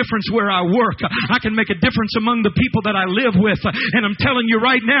make a difference where I work. I can make a difference among the people that I live with. And I'm telling you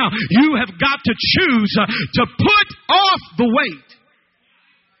right now, you have got to choose to put off the weight.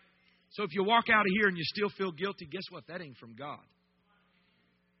 So if you walk out of here and you still feel guilty, guess what? That ain't from God.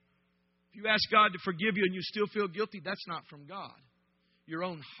 If you ask God to forgive you and you still feel guilty, that's not from God. Your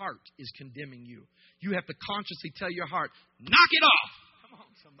own heart is condemning you. You have to consciously tell your heart, knock it off. Come on,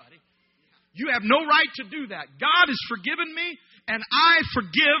 somebody. You have no right to do that. God has forgiven me, and I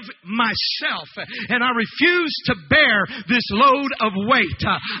forgive myself. And I refuse to bear this load of weight.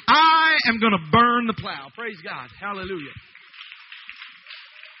 I am going to burn the plow. Praise God. Hallelujah.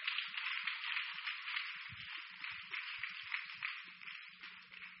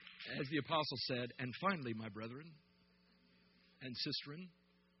 As the apostle said, and finally, my brethren and sisterin,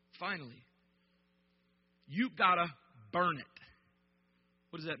 finally, you've got to burn it.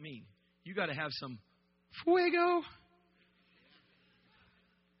 What does that mean? You got to have some fuego.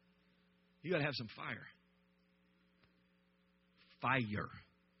 You got to have some fire. Fire.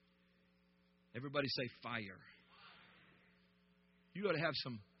 Everybody say fire. You got to have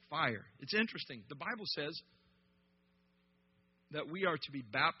some fire. It's interesting. The Bible says that we are to be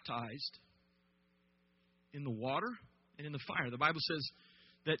baptized in the water and in the fire. The Bible says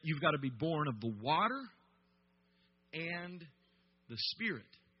that you've got to be born of the water and the Spirit.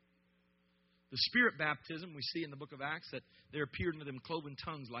 The Spirit baptism, we see in the book of Acts that there appeared unto them cloven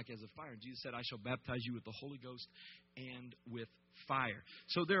tongues like as of fire. And Jesus said, I shall baptize you with the Holy Ghost and with fire.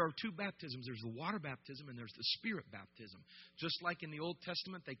 So there are two baptisms. There's the water baptism and there's the Spirit baptism. Just like in the Old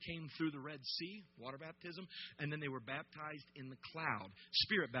Testament, they came through the Red Sea, water baptism, and then they were baptized in the cloud,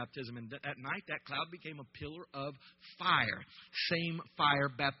 Spirit baptism. And at night, that cloud became a pillar of fire. Same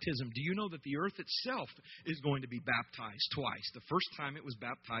fire baptism. Do you know that the earth itself is going to be baptized twice? The first time it was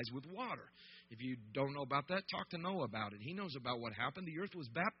baptized with water. If you don't know about that, talk to Noah about it. He knows about what happened. The earth was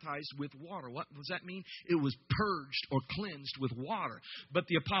baptized with water. What does that mean? It was purged or cleansed with water. But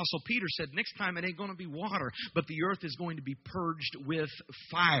the Apostle Peter said, next time it ain't going to be water, but the earth is going to be purged with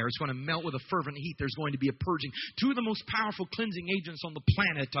fire. It's going to melt with a fervent heat. There's going to be a purging. Two of the most powerful cleansing agents on the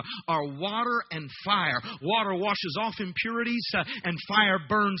planet are water and fire. Water washes off impurities and fire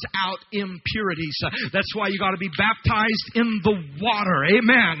burns out impurities. That's why you got to be baptized in the water.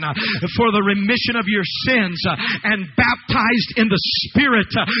 Amen. For the remission of your sins and baptized in the Spirit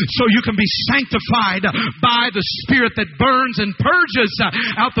so you can be sanctified by the Spirit that burns and purges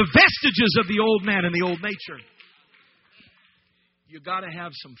out the vestiges of the old man and the old nature. You got to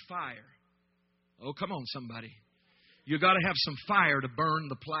have some fire. Oh, come on, somebody. You got to have some fire to burn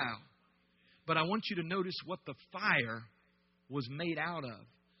the plow. But I want you to notice what the fire was made out of.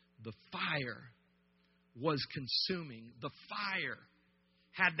 The fire was consuming. The fire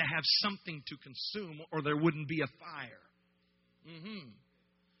had to have something to consume or there wouldn't be a fire.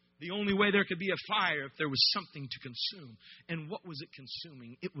 The only way there could be a fire if there was something to consume. And what was it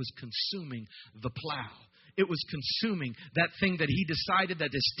consuming? It was consuming the plow. It was consuming that thing that he decided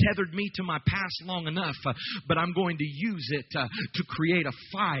that has tethered me to my past long enough, but I'm going to use it to create a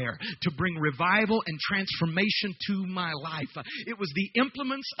fire, to bring revival and transformation to my life. It was the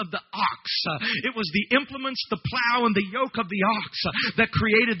implements of the ox. It was the implements, the plow and the yoke of the ox that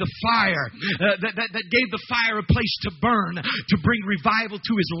created the fire, that gave the fire a place to burn, to bring revival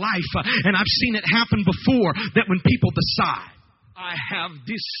to his life. And I've seen it happen before, that when people decide, I have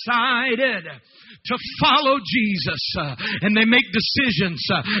decided to follow Jesus. And they make decisions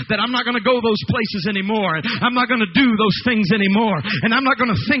that I'm not going to go those places anymore. I'm not going to do those things anymore. And I'm not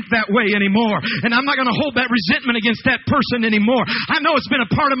going to think that way anymore. And I'm not going to hold that resentment against that person anymore. I know it's been a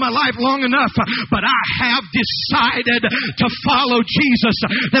part of my life long enough, but I have decided to follow Jesus.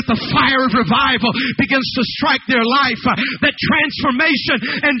 That the fire of revival begins to strike their life. That transformation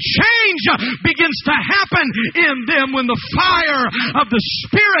and change begins to happen in them when the fire of the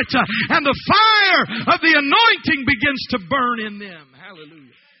Spirit and the fire of the anointing begins to burn in them.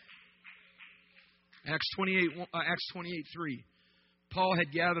 Hallelujah. Acts 28:3. Paul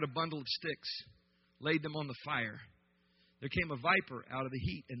had gathered a bundle of sticks, laid them on the fire. There came a viper out of the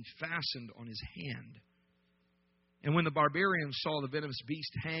heat and fastened on his hand. And when the barbarians saw the venomous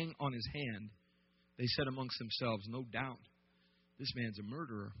beast hang on his hand, they said amongst themselves, no doubt, this man's a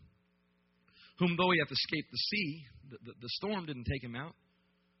murderer, whom though he hath escaped the sea, the storm didn't take him out.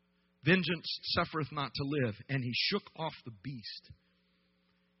 Vengeance suffereth not to live. And he shook off the beast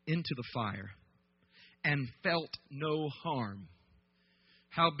into the fire and felt no harm.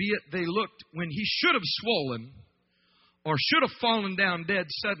 Howbeit they looked when he should have swollen or should have fallen down dead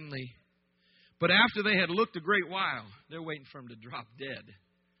suddenly. But after they had looked a great while, they're waiting for him to drop dead.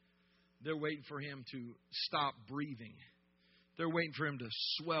 They're waiting for him to stop breathing. They're waiting for him to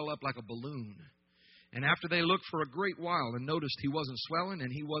swell up like a balloon. And after they looked for a great while and noticed he wasn't swelling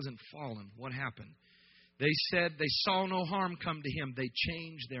and he wasn't falling, what happened? They said they saw no harm come to him. They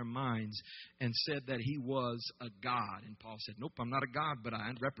changed their minds and said that he was a god. And Paul said, nope, I'm not a god, but I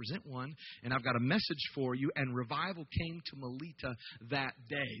represent one. And I've got a message for you. And revival came to Melita that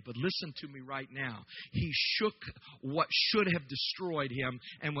day. But listen to me right now. He shook what should have destroyed him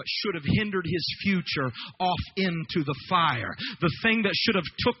and what should have hindered his future off into the fire. The thing that should have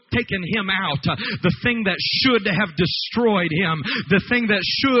taken him out. The thing that should have destroyed him. The thing that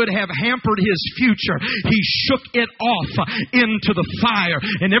should have hampered his future. He shook it off into the fire.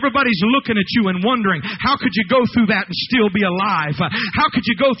 And everybody's looking at you and wondering, how could you go through that and still be alive? How could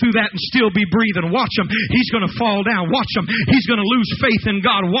you go through that and still be breathing? Watch him. He's going to fall down. Watch him. He's going to lose faith in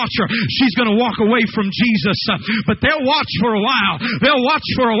God. Watch her. She's going to walk away from Jesus. But they'll watch for a while. They'll watch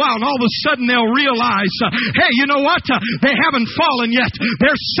for a while. And all of a sudden they'll realize, hey, you know what? They haven't fallen yet.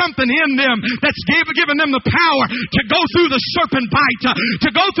 There's something in them that's given them the power to go through the serpent bite, to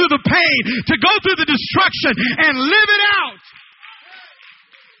go through the pain, to go through the destruction, and live it out.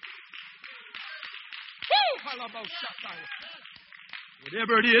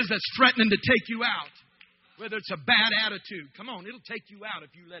 Whatever it is that's threatening to take you out, whether it's a bad attitude, come on, it'll take you out if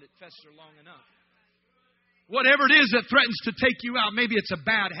you let it fester long enough. Whatever it is that threatens to take you out, maybe it's a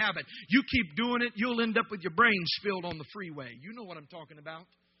bad habit. You keep doing it, you'll end up with your brain spilled on the freeway. You know what I'm talking about.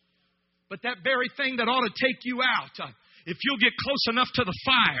 But that very thing that ought to take you out, if you'll get close enough to the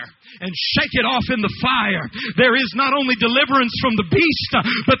fire and shake it off in the fire, there is not only deliverance from the beast,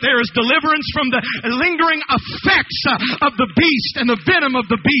 but there is deliverance from the lingering effects of the beast and the venom of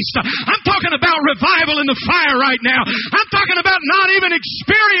the beast. I'm talking about revival in the fire right now. I'm talking about not even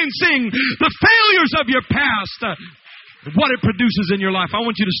experiencing the failures of your past. what it produces in your life. I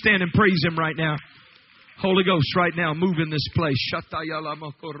want you to stand and praise Him right now. Holy Ghost, right now, move in this place.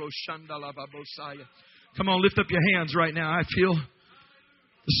 Come on, lift up your hands right now. I feel the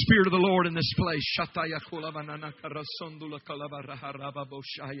Spirit of the Lord in this place.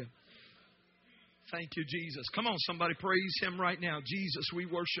 Thank you, Jesus. Come on, somebody praise Him right now. Jesus, we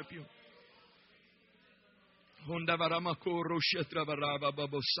worship You.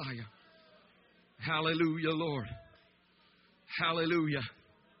 Hallelujah, Lord. Hallelujah.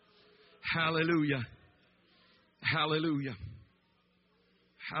 Hallelujah. Hallelujah.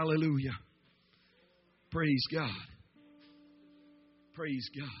 Hallelujah. Praise God. Praise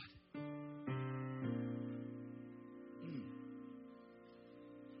God.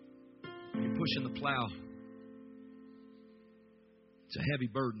 You're pushing the plow. It's a heavy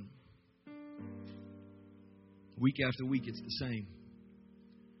burden. Week after week, it's the same.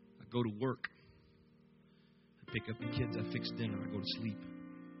 I go to work. I pick up the kids. I fix dinner. I go to sleep.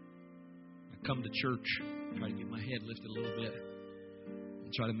 I come to church. Try to get my head lifted a little bit.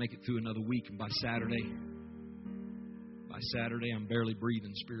 And try to make it through another week. And by Saturday, I'm barely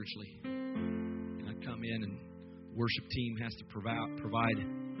breathing spiritually. And I come in and the worship team has to provide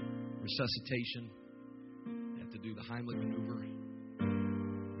resuscitation. They have to do the Heimlich maneuver.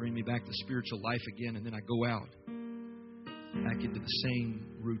 Bring me back to spiritual life again. And then I go out. Back into the same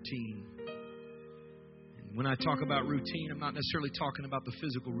routine. And when I talk about routine, I'm not necessarily talking about the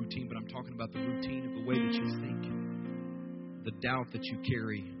physical routine, but I'm talking about the routine of the way that you think, the doubt that you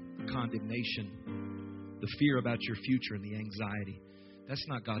carry, the condemnation, the fear about your future, and the anxiety. That's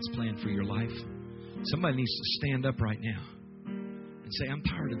not God's plan for your life. Somebody needs to stand up right now and say, I'm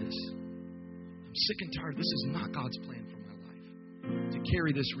tired of this. I'm sick and tired. This is not God's plan for my life. To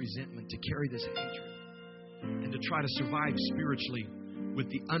carry this resentment, to carry this hatred. And to try to survive spiritually with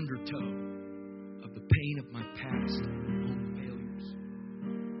the undertow of the pain of my past and own failures.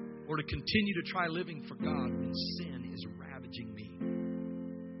 Or to continue to try living for God when sin is ravaging me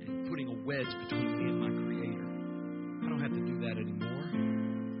and putting a wedge between me and my Creator. I don't have to do that anymore.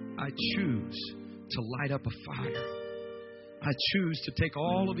 I choose to light up a fire. I choose to take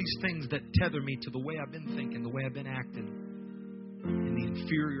all of these things that tether me to the way I've been thinking, the way I've been acting, and the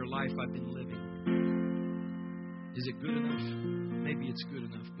inferior life I've been living. Is it good enough? Maybe it's good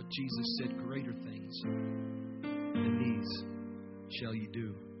enough. But Jesus said, greater things than these shall you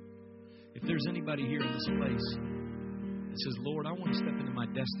do. If there's anybody here in this place that says, Lord, I want to step into my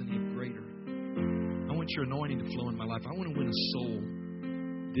destiny of greater. I want your anointing to flow in my life. I want to win a soul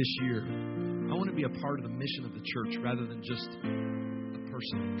this year. I want to be a part of the mission of the church rather than just a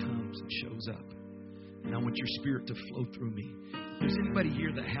person that comes and shows up. And I want your Spirit to flow through me. If there's anybody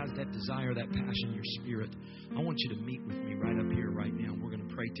here that has that desire, that passion, your spirit, I want you to meet with me right up here, right now. We're going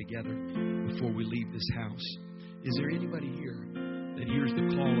to pray together before we leave this house. Is there anybody here that hears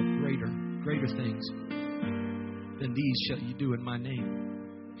the call of greater things than these shall you do in my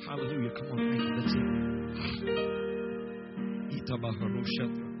name? Hallelujah. Come on, thank you. That's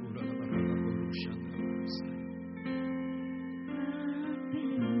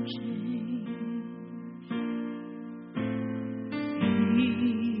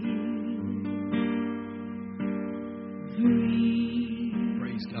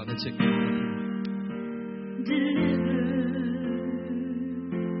Praise God. That's it.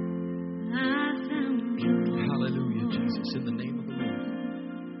 Hallelujah, Jesus. In the name of the Lord.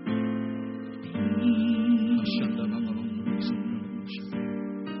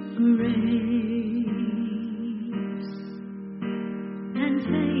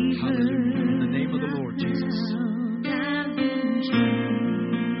 Hallelujah. In the name of the Lord, Jesus.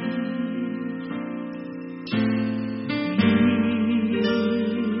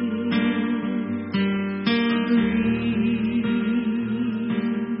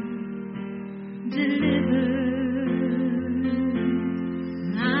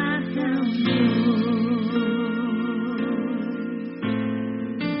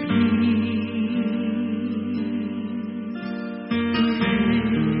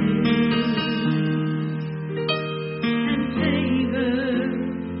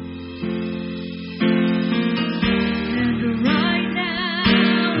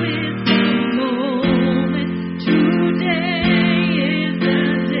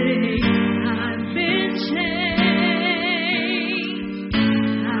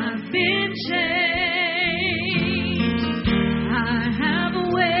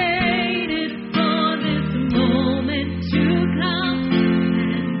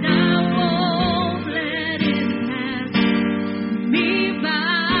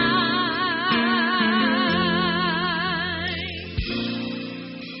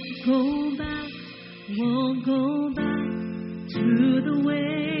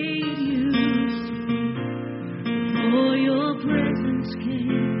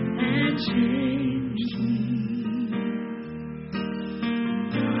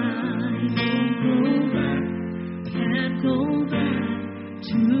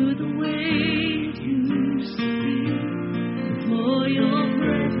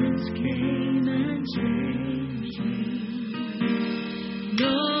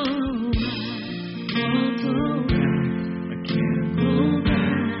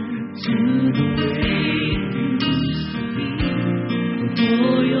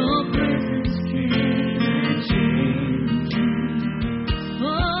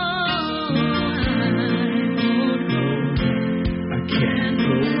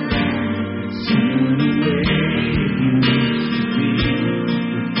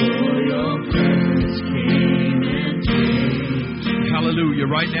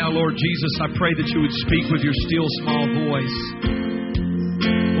 Right now, Lord Jesus, I pray that you would speak with your still small voice.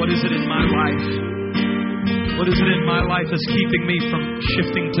 What is it in my life? What is it in my life that's keeping me from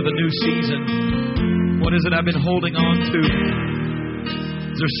shifting to the new season? What is it I've been holding on to?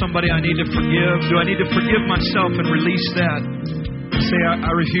 Is there somebody I need to forgive? Do I need to forgive myself and release that? Say,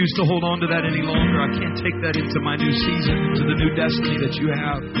 I refuse to hold on to that any longer. I can't take that into my new season, into the new destiny that you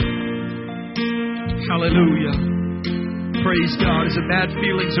have. Hallelujah. Praise God. Is it bad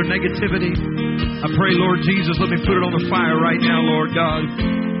feelings or negativity? I pray, Lord Jesus, let me put it on the fire right now, Lord God,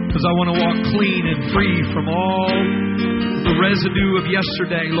 because I want to walk clean and free from all the residue of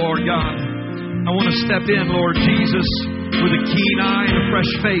yesterday, Lord God. I want to step in, Lord Jesus, with a keen eye and a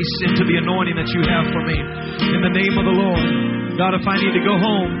fresh face into the anointing that you have for me. In the name of the Lord. God, if I need to go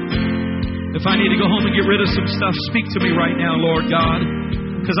home, if I need to go home and get rid of some stuff, speak to me right now, Lord God.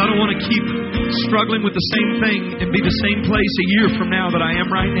 Because I don't want to keep struggling with the same thing and be the same place a year from now that I am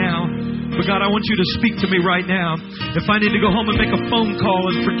right now. But God, I want you to speak to me right now. If I need to go home and make a phone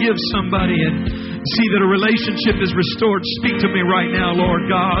call and forgive somebody and see that a relationship is restored, speak to me right now, Lord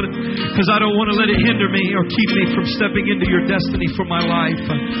God. Because I don't want to let it hinder me or keep me from stepping into your destiny for my life.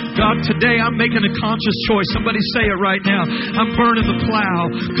 God, today I'm making a conscious choice. Somebody say it right now. I'm burning the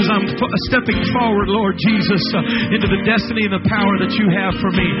plow because I'm stepping forward, Lord Jesus, into the destiny and the power that you have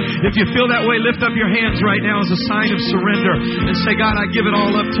for me. If you feel that way, lift up your hands right now as a sign of surrender and say, God, I give it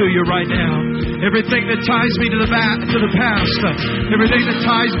all up to you right now. Everything that ties me to the past, everything that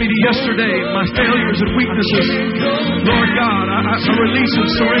ties me to yesterday, my failures and weaknesses, Lord God, I release and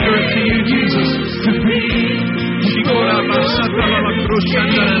surrender it to you, Jesus.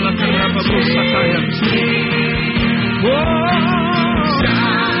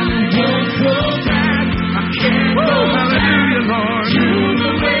 Hallelujah, Lord.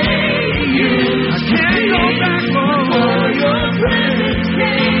 I can't go back, Lord. Your presence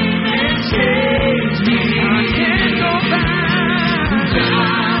came and changed me. I can't go back.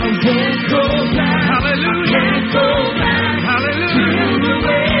 I won't go back. Hallelujah. I can't go back. Hallelujah. To the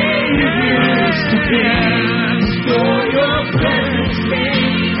way you used to be. For your presence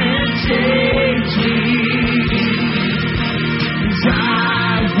came and changed me. I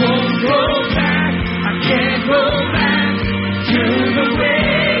won't go back. I can't go back to the way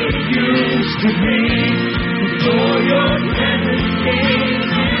it used to be. For your presence came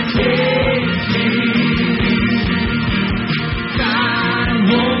and changed me. I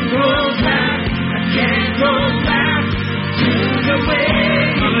won't go back. I can't go back to the way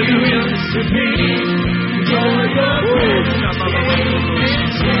it used to be. For your presence came and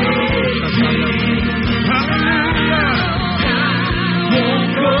changed me. Hallelujah. I won't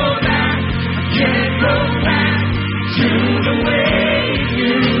go back. I can't go back to the way it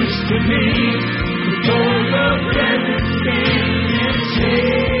used to be. For your presence came and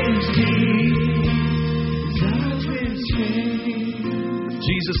changed me.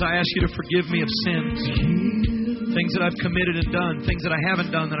 Jesus, I ask you to forgive me of sins, things that I've committed and done, things that I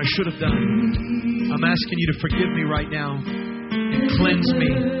haven't done that I should have done. I'm asking you to forgive me right now and cleanse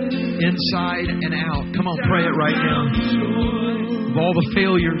me inside and out. Come on, pray it right now. Of all the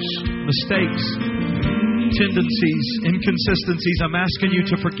failures, mistakes, tendencies, inconsistencies, I'm asking you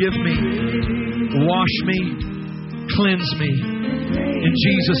to forgive me, wash me, cleanse me. In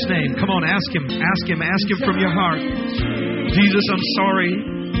Jesus' name. Come on, ask Him. Ask Him. Ask Him from your heart. Jesus, I'm sorry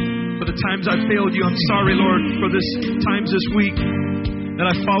for the times I failed you. I'm sorry, Lord, for times this week that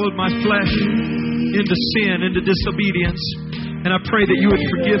I followed my flesh into sin, into disobedience. And I pray that you would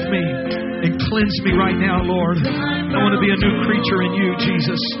forgive me and cleanse me right now, Lord. I want to be a new creature in you,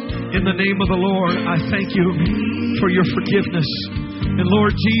 Jesus. In the name of the Lord, I thank you for your forgiveness. And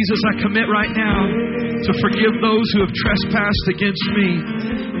Lord Jesus, I commit right now to forgive those who have trespassed against me,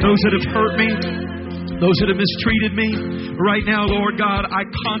 those that have hurt me, those that have mistreated me. Right now, Lord God, I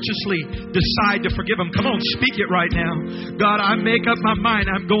consciously decide to forgive them. Come on, speak it right now. God, I make up my mind.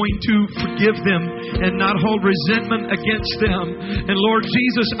 I'm going to forgive them and not hold resentment against them. And Lord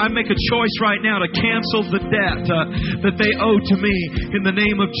Jesus, I make a choice right now to cancel the debt that they owe to me. In the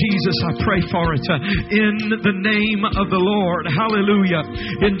name of Jesus, I pray for it. In the name of the Lord. Hallelujah.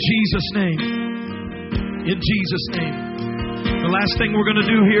 In Jesus' name. In Jesus' name. The last thing we're going to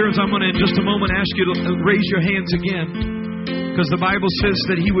do here is I'm going to, in just a moment, ask you to raise your hands again. Because the Bible says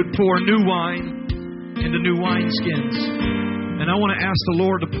that He would pour new wine into new wineskins. And I want to ask the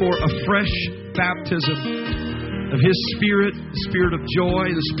Lord to pour a fresh baptism of His Spirit, the Spirit of joy,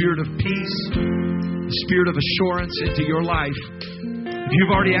 the Spirit of peace, the Spirit of assurance into your life. If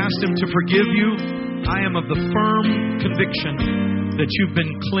you've already asked Him to forgive you, I am of the firm conviction that you've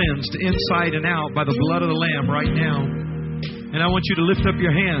been cleansed inside and out by the blood of the Lamb right now. And I want you to lift up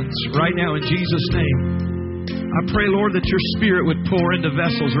your hands right now in Jesus' name. I pray, Lord, that your Spirit would pour into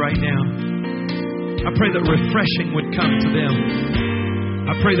vessels right now. I pray that refreshing would come to them.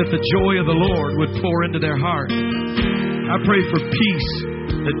 I pray that the joy of the Lord would pour into their heart. I pray for peace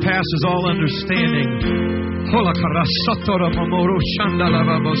that passes all understanding. Come on.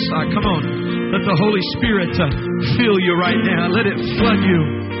 Let the Holy Spirit fill you right now. Let it flood you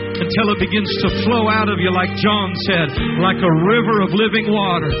until it begins to flow out of you, like John said, like a river of living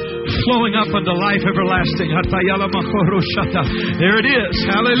water flowing up unto life everlasting. There it is.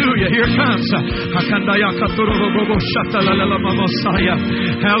 Hallelujah. Here it comes.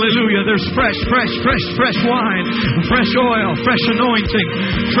 Hallelujah. There's fresh wine, fresh oil, fresh anointing,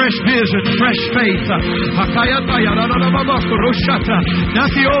 fresh vision, fresh faith. Not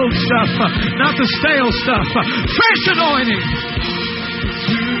the old stuff, not the stale stuff. Fresh anointing.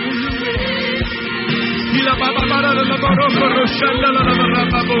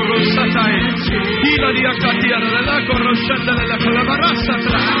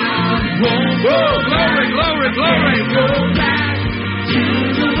 Glory.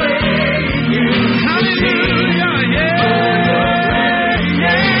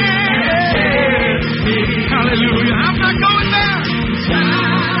 Hallelujah. I'm not going back.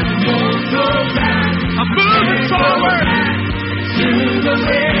 I'm moving forward. Moving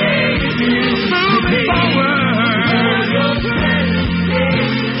forward.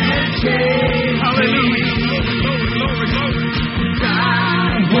 Hallelujah. Glory. I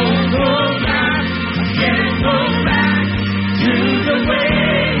won't go back. I can't go back to the way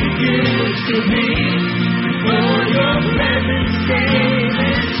it used to be. Before your presence came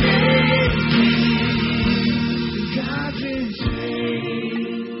and changed me. God is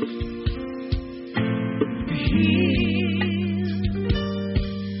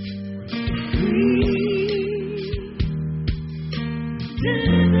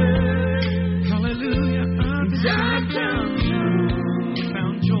hallelujah. I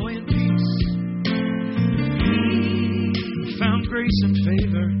found joy and peace. Found grace and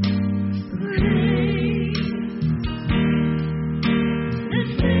favor.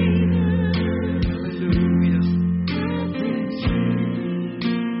 Hallelujah.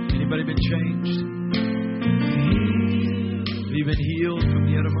 Anybody been changed? Have you been healed from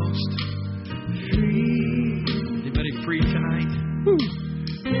the uttermost? Anybody free tonight?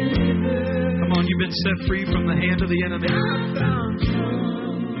 Come on, you've been set free from the hand of the enemy.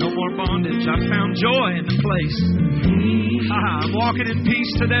 No more bondage. I found joy in the place. I'm walking in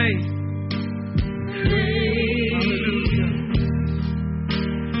peace today.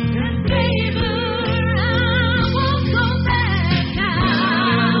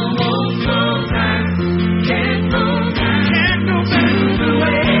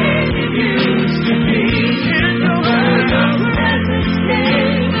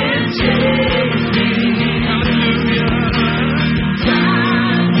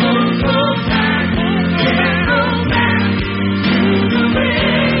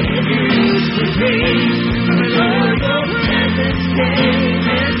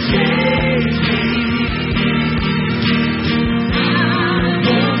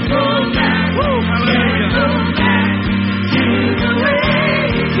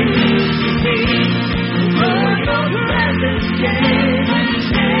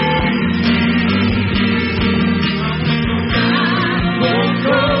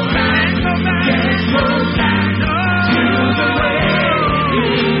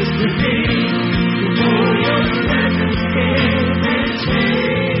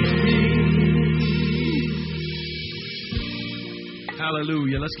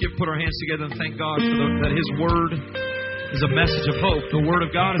 Hallelujah. Put our hands together and thank God for that His Word is a message of hope. The Word of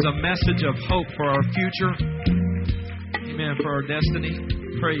God is a message of hope for our future. Amen. For our destiny.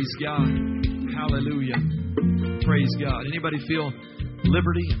 Praise God. Hallelujah. Praise God. Anybody feel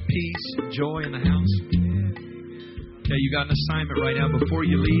liberty and peace and joy in the house? Okay, you got an assignment right now. Before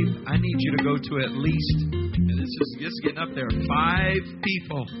you leave, I need you to go to at least, and this is getting up there, 5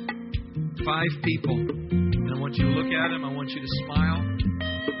 people. 5 people. And I want you to look at them. I want you to smile.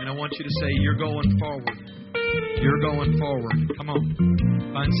 And I want you to say, you're going forward. You're going forward. Come on.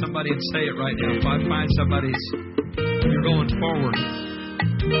 Find somebody and say it right now. Find somebody. You're going forward.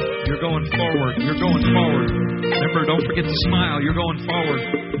 You're going forward. You're going forward. Remember, don't forget to smile. You're going forward.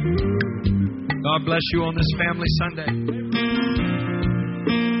 God bless you on this Family Sunday.